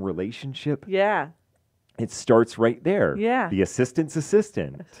working relationship. Yeah. It starts right there. Yeah. The assistant's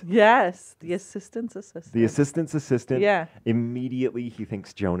assistant. Yes. The assistant's assistant. The assistant's assistant. Yeah. Immediately he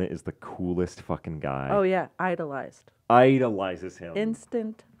thinks Jonah is the coolest fucking guy. Oh yeah. Idolized. Idolizes him.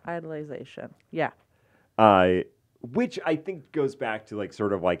 Instant idolization. Yeah. Which I think goes back to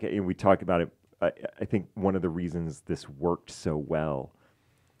we talked about it. I think one of the reasons this worked so well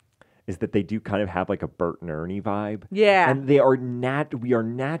is that they do kind of have like a Bert and Ernie vibe. Yeah. And we are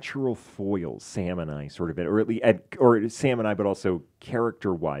natural foils, Sam and I, sort of, or Sam and I, but also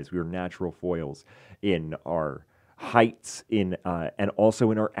character-wise, we are natural foils in our heights, and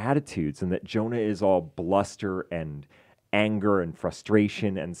also in our attitudes, and that Jonah is all bluster and anger and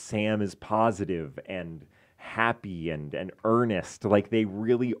frustration, and Sam is positive and happy and earnest. Like they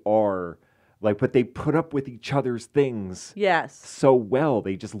really are. Like, but they put up with each other's things Yes. so well.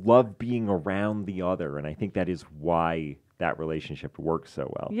 They just love being around the other. And I think that is why that relationship works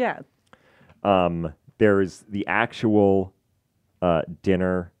so well. Yeah. There is the actual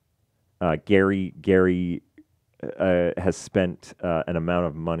dinner. Gary has spent an amount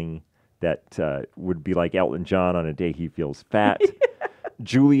of money that would be like Elton John on a day he feels fat.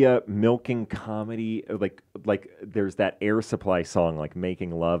 Julia milking comedy, like there's that Air Supply song, like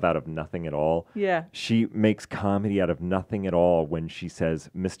making love out of nothing at all. Yeah. She makes comedy out of nothing at all when she says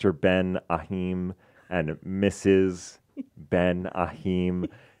Mr. Ben Ahim and Mrs. Ben Ahim.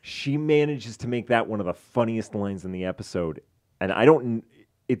 She manages to make that one of the funniest lines in the episode. And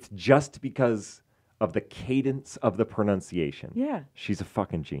it's just because of the cadence of the pronunciation. Yeah. She's a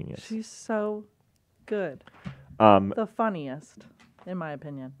fucking genius. She's so good. The funniest, in my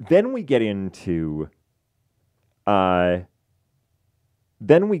opinion. Then we get into the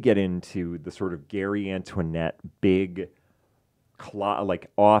sort of Gary Antoinette big like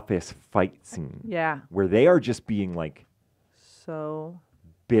office fight scene. Yeah. Where they are just being like so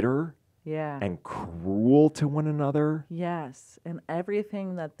bitter yeah. and cruel to one another. Yes. And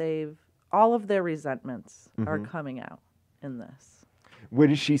everything that all of their resentments are coming out in this. What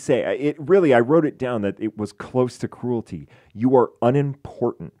does she say? I wrote it down that it was close to cruelty. You are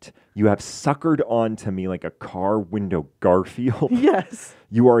unimportant. You have suckered onto me like a car window Garfield. Yes.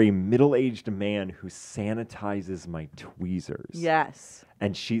 You are a middle-aged man who sanitizes my tweezers. Yes.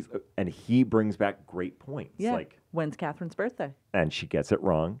 And he brings back great points. Yeah. Like, when's Catherine's birthday? And she gets it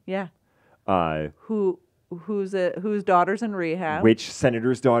wrong. Yeah. Whose daughter's in rehab? Which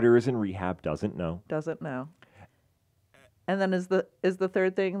senator's daughter is in rehab? Doesn't know. Doesn't know. And then is the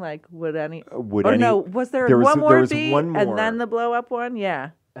third thing like was there one more beat one more. And then the blow up one?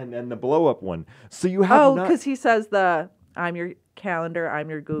 Yeah. And then the blow up one. So you have because he says I'm your calendar, I'm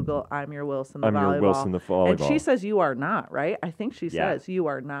your Google, I'm your Wilson, I'm your Wilson, the volleyball. And she says you are not, right? I think she says you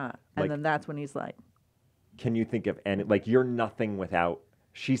are not. And then that's when he's like, can you think of any, like, you're nothing without,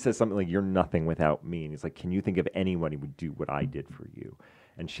 she says something like, you're nothing without me. And he's like, can you think of anyone who would do what I did for you?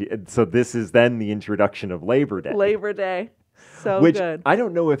 And so this is then the introduction of Labor Day. Labor Day. So Which, good. I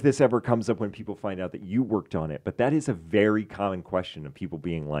don't know if this ever comes up when people find out that you worked on it, but that is a very common question of people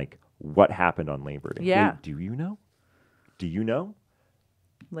being like, what happened on Labor Day? Yeah. Wait, do you know? Do you know?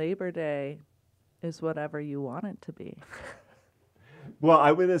 Labor Day is whatever you want it to be. Well,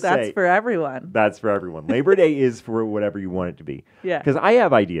 I would say that's for everyone. That's for everyone. Labor Day is for whatever you want it to be. Yeah. Because I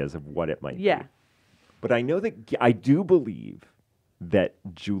have ideas of what it might be. Yeah. But I know that I do believe that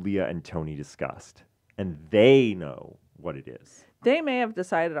Julia and Tony discussed, and they know what it is. They may have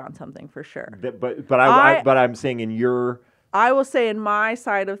decided on something for sure. But I'm saying in your... I will say in my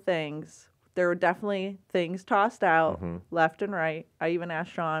side of things, there were definitely things tossed out left and right. I even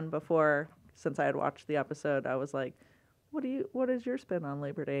asked Sean before, since I had watched the episode, I was like, what is your spin on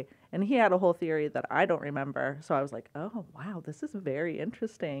Labor Day? And he had a whole theory that I don't remember. So I was like, oh, wow, this is very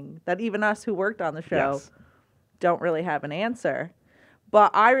interesting. That even us who worked on the show don't really have an answer.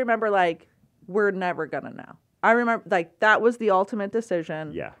 But I remember, like, we're never going to know. I remember, like, that was the ultimate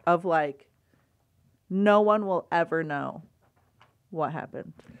decision of, like, no one will ever know what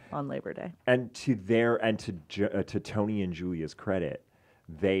happened on Labor Day. And to Tony and Julia's credit,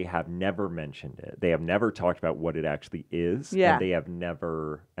 they have never mentioned it. They have never talked about what it actually is. Yeah. And they have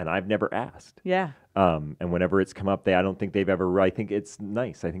never, and I've never asked. Yeah. And whenever it's come up, I don't think they've ever, I think it's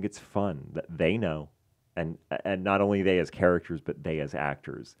nice. I think it's fun that they know. And not only they as characters, but they as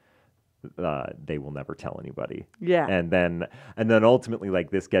actors, they will never tell anybody. Yeah. And then ultimately,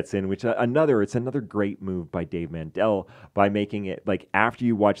 like, this gets in, which it's another great move by Dave Mandel by making it like after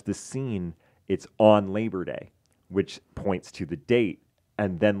you watch the scene, it's on Labor Day, which points to the date.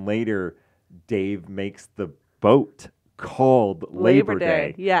 And then later, Dave makes the boat called Labor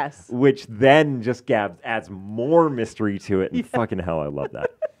Day. Yes. Which then just adds more mystery to it. And fucking hell, I love that.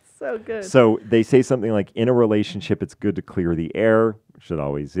 So good. So they say something like, in a relationship, it's good to clear the air, which it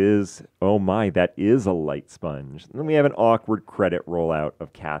always is. Oh my, that is a light sponge. And then we have an awkward credit rollout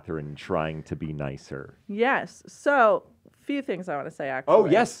of Catherine trying to be nicer. Yes. Few things I want to say, actually. Oh,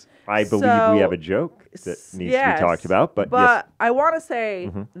 yes. I believe we have a joke that needs to be talked about. But yes. I want to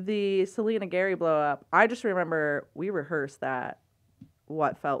say the Selena Gary blow up, I just remember we rehearsed that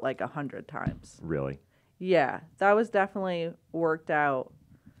what felt like 100 times. Really? Yeah. That was definitely worked out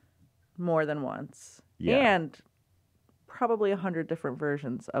more than once. Yeah. And probably 100 different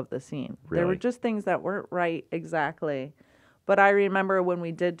versions of the scene. Really? There were just things that weren't right exactly. But I remember when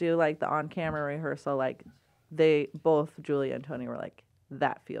we did do like the on-camera rehearsal, like both Julia and Tony were like,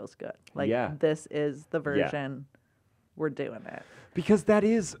 that feels good. Like, Yeah. this is the version we're doing it. Because that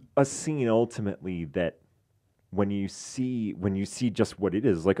is a scene ultimately that when you see just what it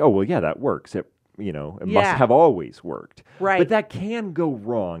is, like, oh, well, yeah, that works. It must have always worked. Right. But that can go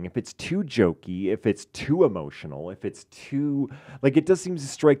wrong if it's too jokey, if it's too emotional, if it's too, like, it does seem to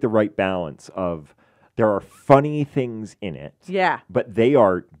strike the right balance of there are funny things in it. Yeah. But they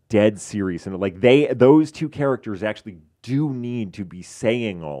are dead serious. And like those two characters actually do need to be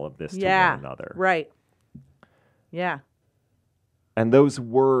saying all of this to one another. Right. Yeah. And those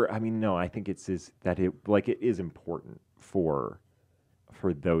were, I think it is important for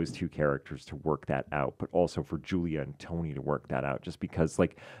those two characters to work that out, but also for Julia and Tony to work that out, just because,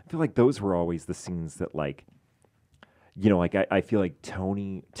 like, I feel like those were always the scenes that, like, I feel like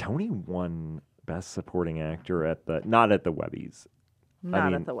Tony won Best Supporting Actor not at the Webbies.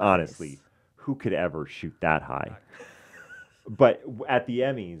 Not at the Webbies. Honestly, who could ever shoot that high? But at the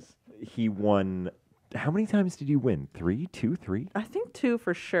Emmys, he won. How many times did you win? 3? 2? 3? I think 2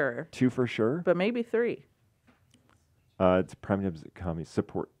 for sure. 2 for sure? But maybe 3. It's Prime Comedy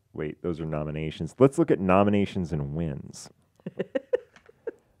Support. Wait, those are nominations. Let's look at nominations and wins.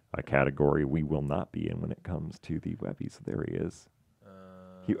 A category we will not be in when it comes to the Webbies. There he is.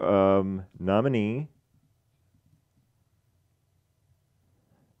 Nominee.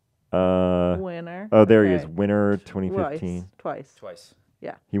 Winner. Oh, there he is. Winner 2015. Twice.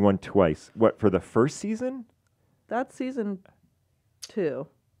 Yeah. He won twice. What, for the first season? That's season 2,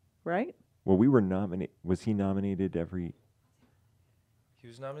 right? Well, we were nominated. Was he nominated every... He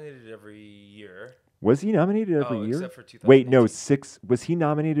was nominated every year. Was he nominated every year? Except for 2018. Wait, no, 6. Was he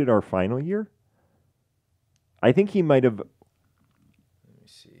nominated our final year? I think he might have... Let me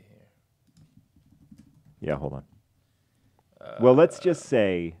see here. Yeah, hold on. Well, let's just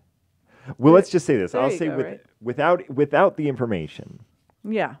say... let's just say this. I'll say without the information.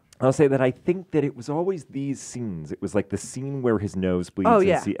 Yeah. I'll say that I think that it was always these scenes. It was like the scene where his nose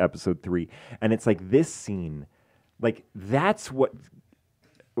bleeds in episode 3. And it's like this scene, like that's what,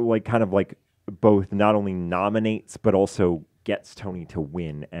 like, kind of like both not only nominates, but also gets Tony to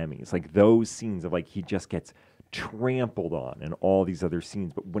win Emmys. Like those scenes of, like, he just gets trampled on and all these other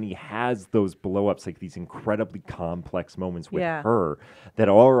scenes. But when he has those blow-ups, like these incredibly complex moments with her that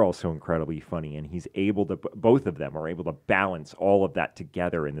are also incredibly funny, and he's able to, both of them are able to balance all of that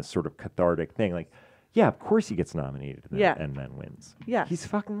together in this sort of cathartic thing. Like, yeah, of course he gets nominated and then wins. Yeah. He's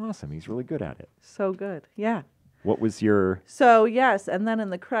fucking awesome. He's really good at it. So good. Yeah. What was your... So, yes, and then in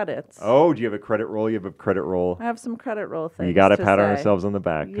the credits. Oh, do you have a credit roll? You have a credit roll. I have some credit roll things. You got to pat ourselves on the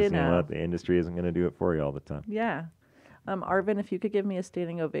back, because you know what? The industry isn't going to do it for you all the time. Yeah. Arvin, if you could give me a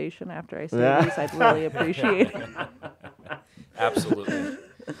standing ovation after I say these, I'd really appreciate it. Absolutely.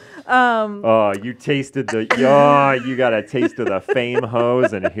 You tasted the... you got a taste of the fame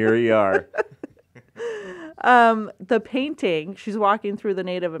hose, and here you are. The painting, she's walking through the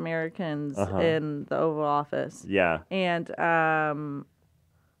Native Americans in the Oval Office. Yeah. And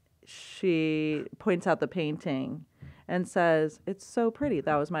she points out the painting and says, "It's so pretty."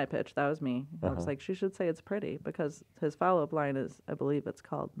 That was my pitch. That was me. I was like, she should say it's pretty, because his follow-up line is, I believe it's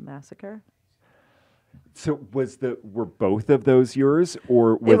called Massacre. So were both of those yours,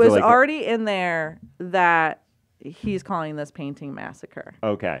 or was it was like already in there that he's calling this painting Massacre.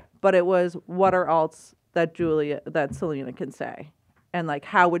 Okay. But it was, what are alts that Selena can say, and like,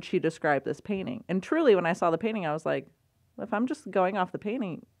 how would she describe this painting? And truly, when I saw the painting, I was like, if I'm just going off the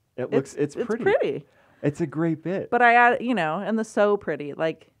painting, it's pretty. It's a great bit. But I add, and the so pretty,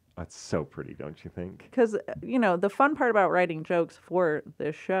 like. That's so pretty, don't you think? Because, the fun part about writing jokes for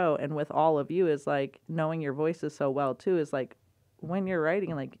this show and with all of you is, like, knowing your voices so well, too, is, like, when you're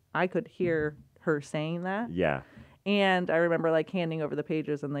writing, like, I could hear her saying that. Yeah. And I remember, like, handing over the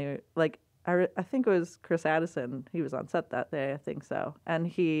pages, and they, like, I think it was Chris Addison. He was on set that day, I think so. And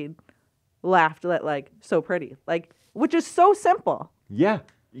he laughed at, like, so pretty. Like, which is so simple. Yeah.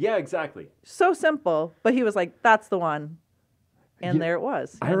 Yeah, exactly. So simple. But he was like, that's the one. And there it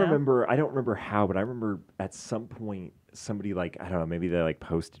was. I remember, I don't remember how, but I remember at some point somebody, like, I don't know, maybe they like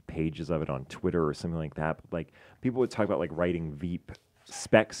posted pages of it on Twitter or something like that. But like people would talk about like writing Veep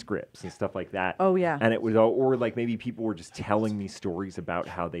spec scripts and stuff like that. Oh, yeah. And it was, or like maybe people were just telling me stories about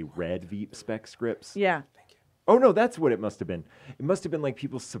how they read Veep spec scripts. Yeah. Oh, no, that's what it must have been. It must have been like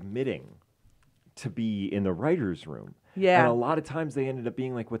people submitting to be in the writer's room. Yeah. And a lot of times they ended up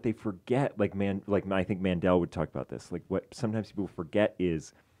being like what they forget. Like I think Mandel would talk about this. Like what sometimes people forget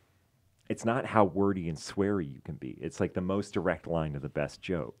is it's not how wordy and sweary you can be. It's like the most direct line of the best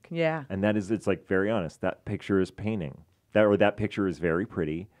joke. Yeah. And that is, it's like very honest. That picture is painting. That picture is very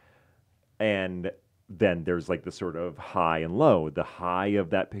pretty. And then there's like the sort of high and low. The high of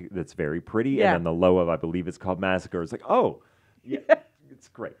that's very pretty, Yeah. and then the low of, I believe it's called Massacre. It's like, oh, yeah, it's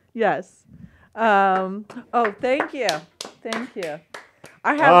great. Yes. Oh, thank you. Thank you.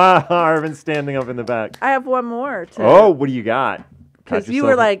 I have Arvin's standing up in the back. I have one more too. Oh, what do you got? Because you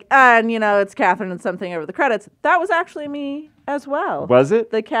were like, and it's Catherine and something over the credits. That was actually me as well. Was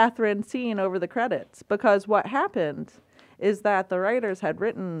it? The Catherine scene over the credits. Because what happened is that the writers had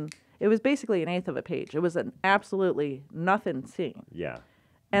written, it was basically an eighth of a page. It was an absolutely nothing scene. Yeah.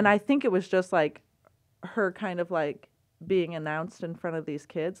 And I think it was just like her kind of like being announced in front of these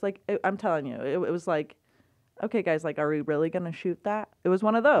kids. Like, I'm telling you, it was like, okay, guys, like, are we really going to shoot that? It was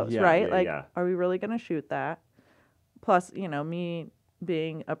one of those, right? Are we really going to shoot that? Plus, me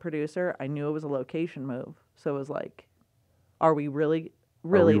being a producer, I knew it was a location move. So it was like, are we really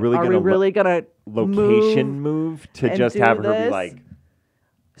going to location move to just have her be like.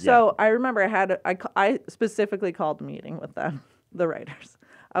 So I remember I specifically called a meeting with them, the writers.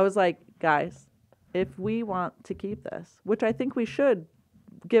 I was like, guys, if we want to keep this, which I think we should,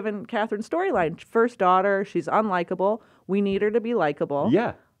 given Catherine's storyline, first daughter, she's unlikable. We need her to be likable.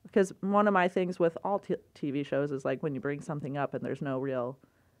 Yeah. Because one of my things with all TV shows is like when you bring something up and there's no real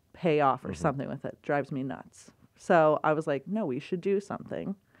payoff or something with it, drives me nuts. So I was like, no, we should do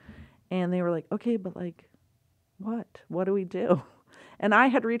something. And they were like, okay, but like, what? What do we do? And I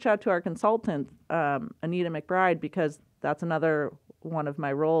had reached out to our consultant, Anita McBride, because that's another one of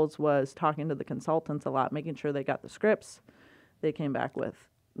my roles was talking to the consultants a lot, making sure they got the scripts. They came back with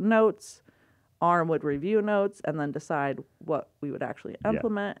notes. Arm would review notes and then decide what we would actually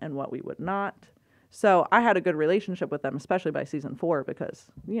implement and what we would not. So I had a good relationship with them, especially by season 4, because,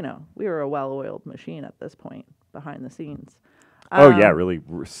 we were a well-oiled machine at this point behind the scenes. Really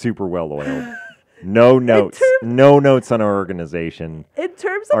super well-oiled. No notes. No notes on our organization. In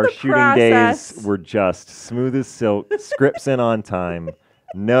terms of our the shooting process, days were just smooth as silk, scripts in on time,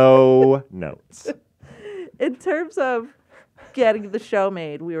 no notes. In terms of getting the show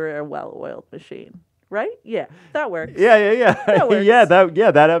made, we were a well-oiled machine, right? Yeah, that works. Yeah. That works.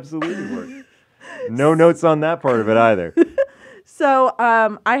 that absolutely works. No notes on that part of it either. So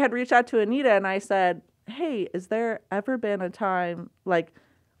I had reached out to Anita and I said, hey, is there ever been a time, like,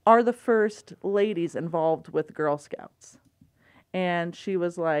 are the first ladies involved with Girl Scouts? And she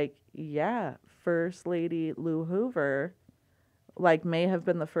was like, yeah, First Lady Lou Hoover, like, may have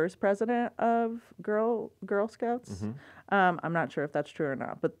been the first president of Girl Scouts. Mm-hmm. I'm not sure if that's true or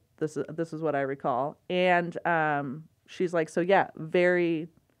not, but this is what I recall. And she's like, so yeah, very,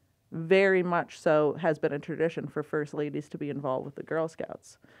 very much so has been a tradition for first ladies to be involved with the Girl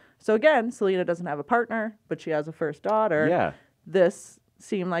Scouts. So again, Selena doesn't have a partner, but she has a first daughter. Yeah. This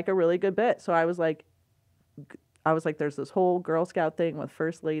seemed like a really good bit. So I was like, there's this whole Girl Scout thing with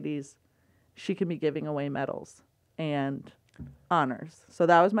first ladies. She can be giving away medals and honors. So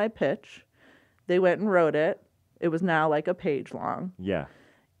that was my pitch. They went and wrote it. It was now like a page long. Yeah.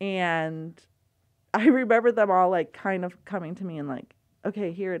 And I remember them all like kind of coming to me and like,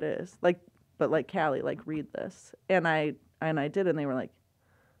 okay, here it is. Like, but like, Callie, like, read this. And I did, and they were like,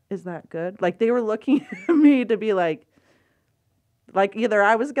 is that good? Like, they were looking at me to be like either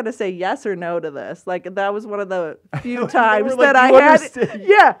I was going to say yes or no to this. Like, that was one of the few times that I had.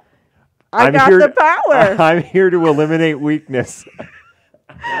 Yeah. I got the power. I'm here to eliminate weakness.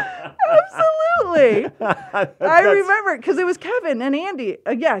 Absolutely. I remember because it was Kevin and Andy.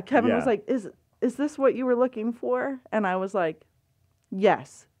 Kevin was like, is this what you were looking for? And I was like,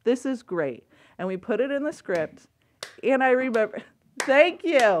 yes, this is great. And we put it in the script. And I remember, thank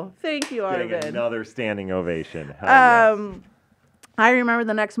you, Arvin. Another standing ovation. I remember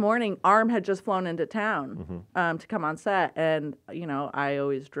the next morning, Arm had just flown into town to come on set. And, I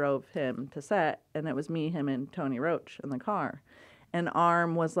always drove him to set. And it was me, him, and Tony Roach in the car. And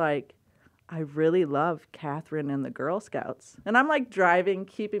Arm was like, I really love Catherine and the Girl Scouts. And I'm like driving,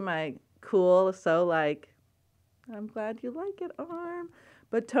 keeping my cool. So like, I'm glad you like it, Arm.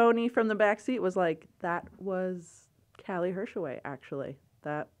 But Tony from the back seat was like, that was Callie Hersheway, actually.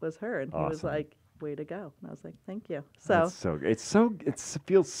 That was her. And he was like, way to go. And I was like, thank you. So it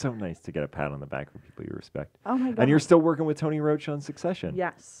feels so nice to get a pat on the back from people you respect. Oh my God. And you're still working with Tony Roach on Succession.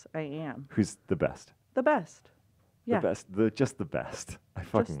 Yes, I am. Who's the best? The best. Yeah. The best. Just the best. I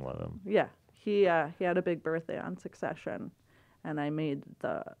fucking love him. Yeah. He had a big birthday on Succession, and I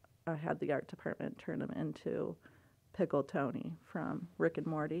had the art department turn him into Pickle Tony from Rick and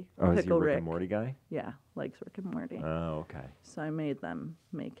Morty. Oh, is he a Pickle Rick and Morty guy? Yeah, likes Rick and Morty. Oh, okay. So I made them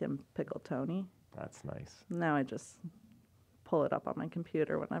make him Pickle Tony. That's nice. Now I just pull it up on my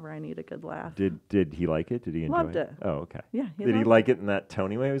computer whenever I need a good laugh. Did he like it? Did he enjoy Loved it. Oh, okay. Yeah. Did he like it in that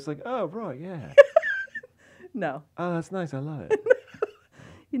Tony way? He was like, oh, right, yeah. No. Oh, that's nice. I love it.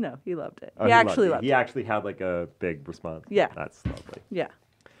 You know, he loved it. Oh, he actually loved He it. actually had like a big response. Yeah. That's lovely. Yeah.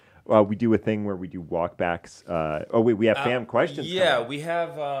 We do a thing where we do walkbacks. We have fan questions. Yeah, we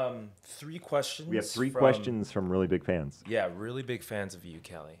have 3 questions. We have 3 questions from really big fans. Yeah, really big fans of you,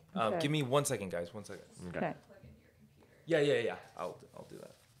 Callie. Okay. Give me 1 second, guys. 1 second. Okay. Yeah. I'll do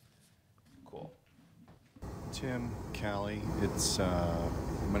that. Cool. Tim, Callie,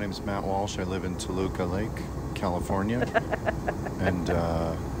 my name is Matt Walsh. I live in Toluca Lake, California, and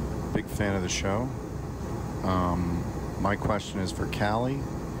big fan of the show. My question is for Callie.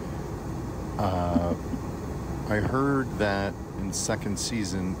 I heard that in the 2nd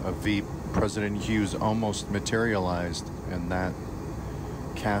season of Veep, President Hughes almost materialized, and that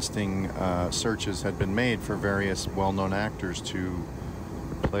casting searches had been made for various well-known actors to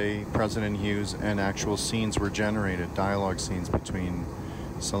play President Hughes, and actual scenes were generated, dialogue scenes between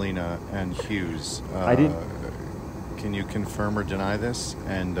Selena and Hughes. I didn't. Can you confirm or deny this?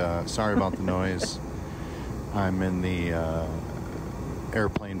 And sorry about the noise. I'm in the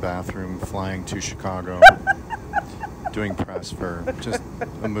airplane bathroom flying to Chicago, doing press for just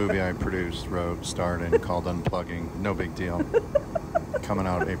a movie I produced, wrote, starred in, called Unplugging. No big deal. Coming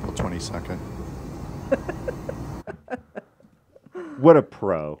out April 22nd. What a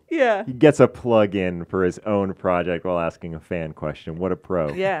pro. Yeah. He gets a plug in for his own project while asking a fan question. What a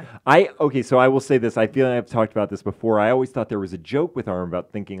pro. Yeah. So I will say this. I feel like I've talked about this before. I always thought there was a joke with Arm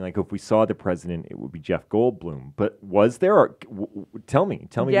about thinking like if we saw the president, it would be Jeff Goldblum. But was there? Or, tell me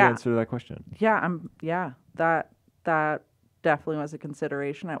the answer to that question. Yeah. That definitely was a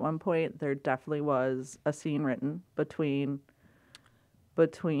consideration at one point. There definitely was a scene written between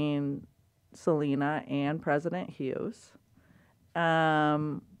Selena and President Hughes.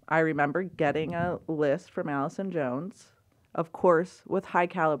 I remember getting a list from Allison Jones, of course, with high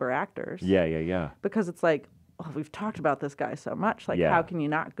caliber actors. Yeah. Because it's like, we've talked about this guy so much. Like, Yeah. how can you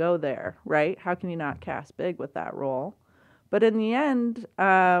not go there, right? How can you not cast big with that role? But in the end,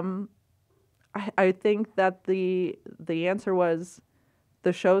 I think that the answer was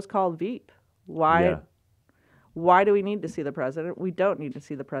the show's called Veep. Why do we need to see the president? We don't need to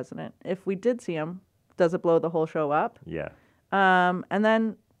see the president. If we did see him, does it blow the whole show up? Yeah. And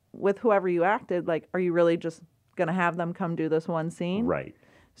then with whoever you acted, like, are you really just going to have them come do this one scene? Right.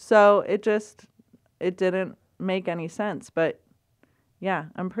 So it didn't make any sense. But yeah,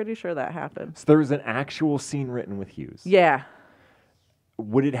 I'm pretty sure that happened. So there was an actual scene written with Hughes. Yeah.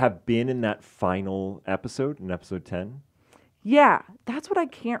 Would it have been in that final episode, in episode 10? Yeah, that's what I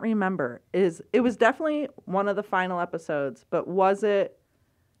can't remember. It was definitely one of the final episodes, but was it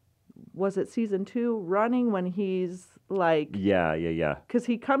season 2 running when he's like... Yeah. Because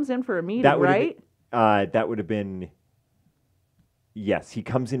he comes in for a meeting, right? That would have been... Yes, he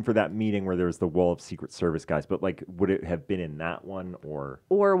comes in for that meeting where there's the wall of Secret Service guys, but like, would it have been in that one or...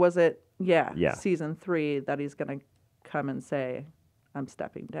 Or was it, Yeah. season 3 that he's going to come and say, I'm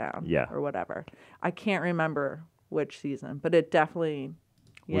stepping down, or whatever. I can't remember which season, but it definitely,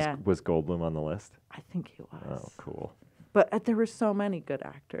 Was Goldblum on the list? I think he was. Oh, cool. But there were so many good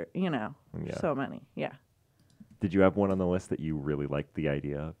actors, so many, Did you have one on the list that you really liked the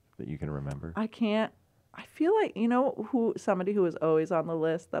idea of, that you can remember? I feel like, somebody who was always on the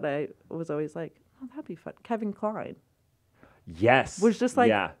list that I was always like, oh, that'd be fun. Kevin Kline. Yes. Was just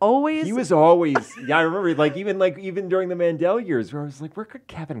like always. He was always, I remember even during the Mandel years where I was like, where could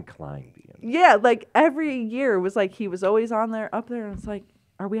Kevin Kline be in? Yeah, like every year was like he was always up there, and it's like,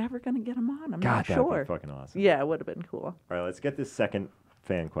 are we ever going to get him on? I'm not sure. That'd be fucking awesome. Yeah, it would have been cool. All right, let's get this second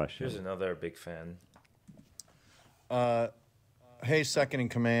fan question. Here's another big fan. Hey, second in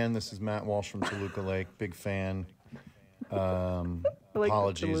command. This is Matt Walsh from Toluca Lake. Big fan.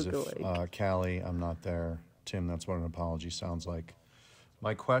 Apologies if Callie, I'm not there. Tim, that's what an apology sounds like.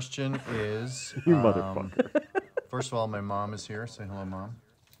 My question is... You motherfucker. First of all, my mom is here. Say hello, Mom.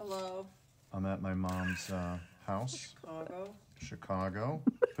 Hello. I'm at my mom's house. Chicago.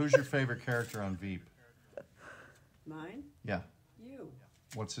 Who's your favorite character on Veep? Mine? Yeah. You.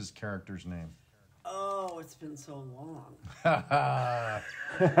 What's his character's name? Oh, it's been so long.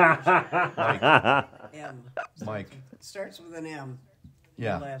 M. Mike. It starts with an M.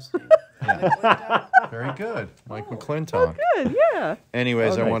 Yeah. Your last name. Yeah. Very good. Mike McClintock. Good, yeah.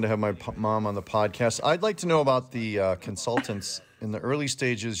 Anyways, Okay. I wanted to have my mom on the podcast. I'd like to know about the consultants. In the early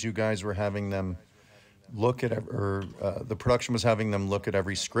stages, you guys were having them look at, the production was having them look at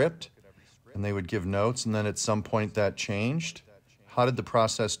every script, and they would give notes, and then at some point that changed. How did the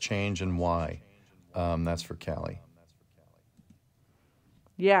process change and why? That's for Callie.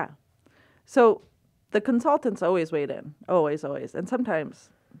 Yeah. So the consultants always weighed in. Always. And sometimes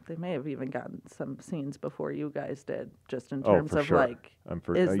they may have even gotten some scenes before you guys did, just in Oh, terms for of sure. like,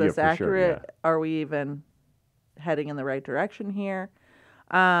 is yeah, this for accurate? Sure, Are we even heading in the right direction here?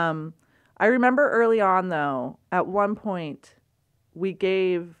 I remember early on, though, at one point, we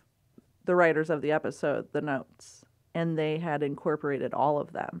gave the writers of the episode the notes, and they had incorporated all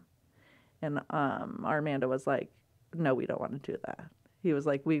of them. And Armando was like, no, we don't want to do that. He was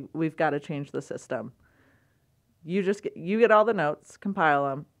like, we've got to change the system. You get all the notes, compile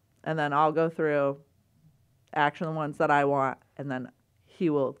them, and then I'll go through, action the ones that I want, and then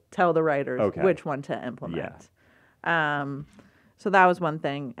he will tell the writers which one to implement. So that was one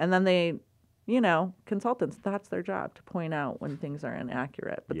thing. And then they, consultants, that's their job, to point out when things are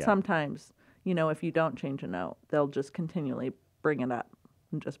inaccurate. But sometimes, if you don't change a note, they'll just continually bring it up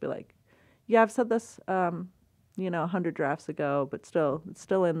and just be like, yeah, I've said this, 100 drafts ago, but still, it's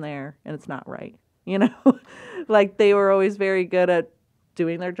still in there and it's not right. Like they were always very good at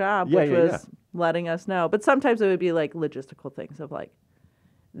doing their job, which was letting us know. But sometimes it would be like logistical things of like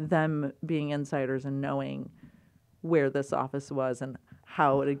them being insiders and knowing where this office was and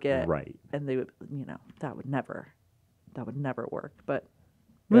how it would get. Right. And they would, that would never work. But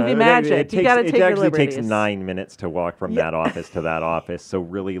movie magic, you got to take your liberties. It actually takes 9 minutes to walk from that office to that office. So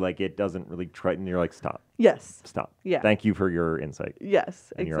really, like, it doesn't really try, and you're like, stop. Yes. Stop. Yeah. Thank you for your insight.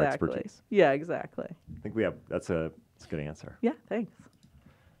 Yes, and exactly. your expertise. Yeah, exactly. I think that's a good answer. Yeah, thanks.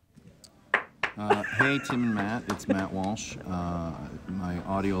 Hey, Tim and Matt. It's Matt Walsh. My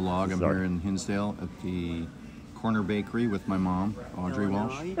audio log. I'm here in Hinsdale at the Corner Bakery with my mom, Audrey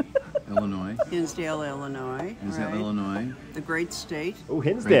Walsh. Illinois. Hinsdale, Illinois. Hinsdale, right. Illinois. The great state. Oh,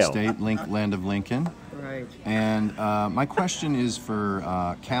 Hinsdale. Great state, land of Lincoln. Right. And my question is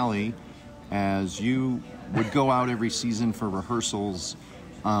for Callie, as you would go out every season for rehearsals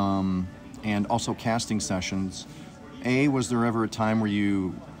and also casting sessions, was there ever a time where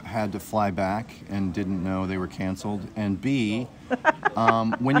you had to fly back and didn't know they were canceled? And B,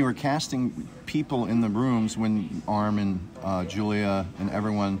 when you were casting people in the rooms, when Arm and Julia and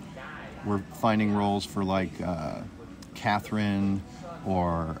everyone were finding roles for like Catherine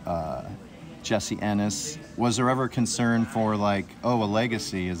or Jesse Ennis, was there ever concern for like, a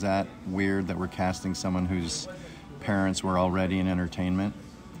legacy? Is that weird that we're casting someone whose parents were already in entertainment?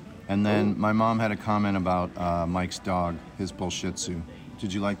 And then my mom had a comment about Mike's dog, his Bull Shih Tzu.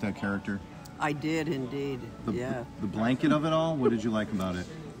 Did you like that character? I did indeed. Yeah. The blanket of it all? What did you like about it?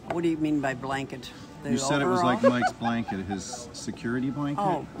 What do you mean by blanket? The You said overall? it was like Mike's blanket, his security blanket?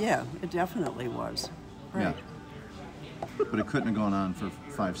 Oh, yeah, it definitely was. Right. Yeah. But it couldn't have gone on for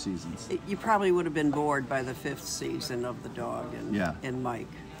 5 seasons. You probably would have been bored by the 5th season of the dog and Mike.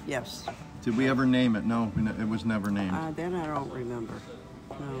 Yes. Did we ever name it? No, it was never named. Then I don't remember.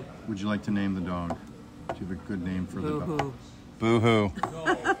 No. Would you like to name the dog? Do you have a good name for the dog? Boo-hoo. Boo-hoo.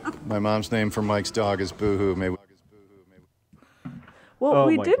 My mom's name for Mike's dog is Boo-hoo. Well,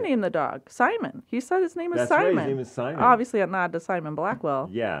 we my did God. name the dog Simon. He said his name is That's Simon. right, his name is Simon. Obviously a nod to Simon Blackwell.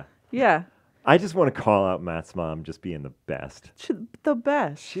 Yeah. Yeah. I just want to call out Matt's mom just being the best. She's the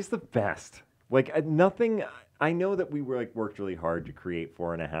best. She's the best. Like nothing. I know that we worked really hard to create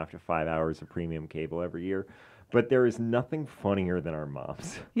 4.5 to 5 hours of premium cable every year, but there is nothing funnier than our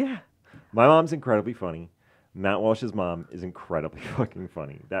moms. Yeah. My mom's incredibly funny. Matt Walsh's mom is incredibly fucking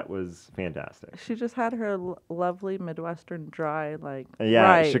funny. That was fantastic. She just had her lovely Midwestern dry, like, Yeah,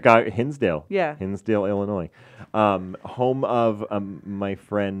 right. Chicago, Hinsdale. Yeah. Hinsdale, Illinois. Home of my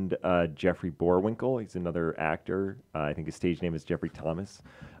friend Jeffrey Borwinkle. He's another actor. I think his stage name is Jeffrey Thomas.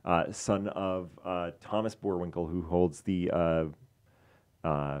 Son of Thomas Borwinkle, who holds the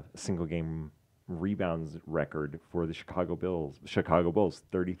single game rebounds record for the Chicago Bulls,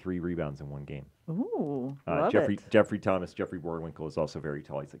 33 rebounds in one game. Ooh, love Jeffrey it. Jeffrey Borwinkle is also very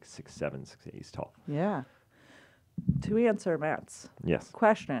tall. He's like 6'7", 6'8". He's tall. Yeah. To answer Matt's Yes.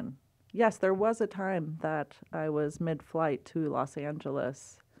 question, yes, there was a time that I was mid-flight to Los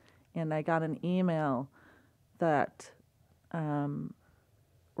Angeles, and I got an email that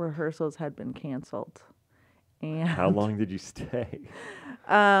rehearsals had been canceled. And How long did you stay?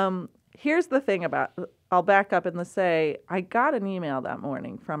 Here's the thing I'll back up and say, I got an email that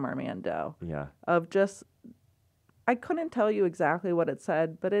morning from Armando Yeah. of just, I couldn't tell you exactly what it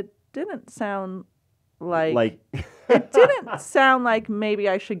said, but it didn't sound like it didn't sound like maybe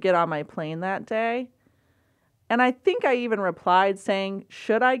I should get on my plane that day. And I think I even replied saying,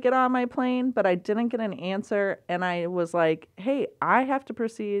 should I get on my plane? But I didn't get an answer. And I was like, hey, I have to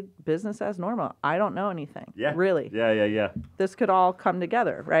proceed business as normal. I don't know anything. Yeah. Really. Yeah. This could all come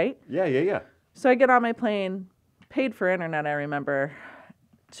together, right? Yeah. So I get on my plane, paid for internet, I remember,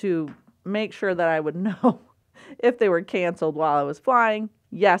 to make sure that I would know if they were canceled while I was flying.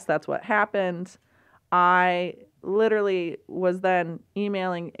 yes, that's what happened. I literally was then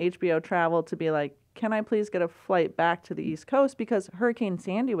emailing HBO Travel to be like, can I please get a flight back to the East Coast because Hurricane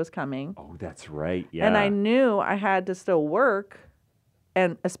Sandy was coming. Oh, that's right. Yeah. And I knew I had to still work.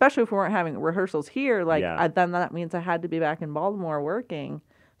 And especially if we weren't having rehearsals here, like then that means I had to be back in Baltimore working.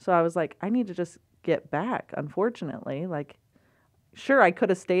 So I was like, I need to just get back, unfortunately. Like, sure, I could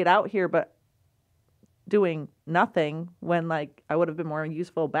have stayed out here, but doing nothing when, like, I would have been more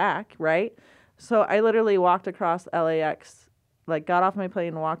useful back, right? So I literally walked across LAX, like, got off my plane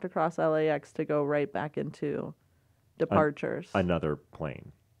and walked across LAX to go right back into departures. Another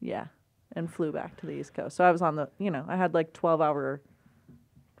plane. Yeah, and flew back to the East Coast. So I was on the, I had, like, 12-hour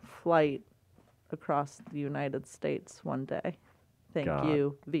flight across the United States one day. Thank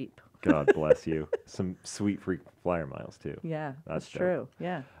you, Veep. God bless you. Some sweet free flyer miles, too. Yeah, that's true.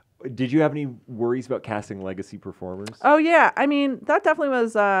 Yeah. Did you have any worries about casting legacy performers? Oh, yeah. I mean, that definitely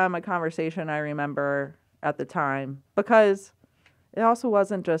was a conversation I remember at the time because it also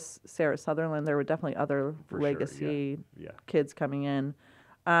wasn't just Sarah Sutherland. There were definitely other legacy kids coming in.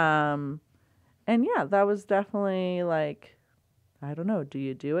 And, yeah, that was definitely like, I don't know. Do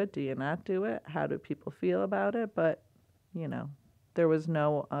you do it? Do you not do it? How do people feel about it? But, there was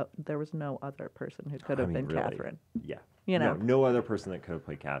no other person who could have been really, Catherine. Yeah. No other person that could have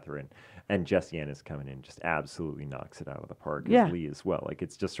played Catherine. And Jesse Annis coming in just absolutely knocks it out of the park as Lee as well. Like,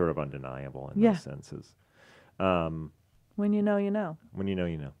 it's just sort of undeniable in those senses. When you know, you know. When you know,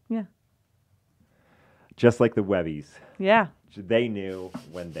 you know. Yeah. Just like the Webbies. Yeah. They knew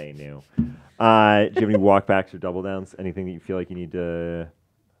when they knew. Do you have any walkbacks or double downs? Anything that you feel like you need to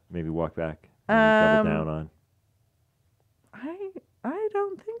maybe walk back? Double down on? I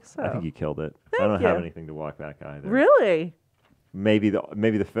don't think so. I think you killed it. Thank I don't you. have anything to walk back either. Really? Maybe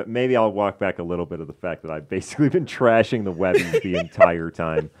I'll walk back a little bit of the fact that I've basically been trashing the Webbies the entire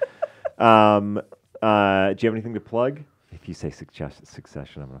time. Do you have anything to plug? If you say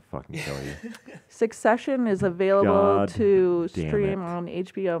Succession, I'm gonna fucking kill you. Succession is available to stream on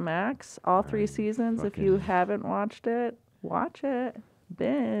HBO Max, all 3 seasons. If you haven't watched it, watch it.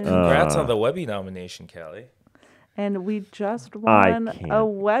 Binge. Congrats on the Webby nomination, Callie. And we just won a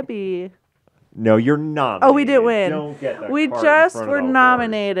Webby. No, you're not. Oh, we didn't win. Don't get we just were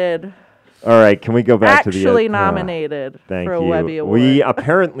nominated. All right, can we go back to the... Actually nominated for a Webby Award. We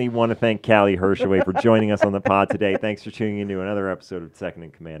apparently want to thank Callie Hersheway for joining us on the pod today. Thanks for tuning into another episode of Second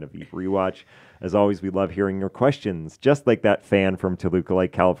in Command of Veep Rewatch. As always, we love hearing your questions. Just like that fan from Toluca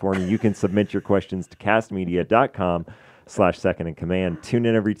Lake, California, you can submit your questions to castmedia.com/second in command. Tune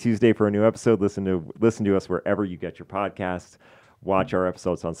in every Tuesday for a new episode. Listen to us wherever you get your podcasts. Watch our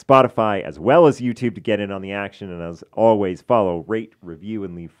episodes on Spotify as well as YouTube to get in on the action. And as always, follow, rate, review,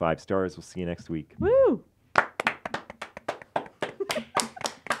 and leave 5 stars. We'll see you next week. Woo!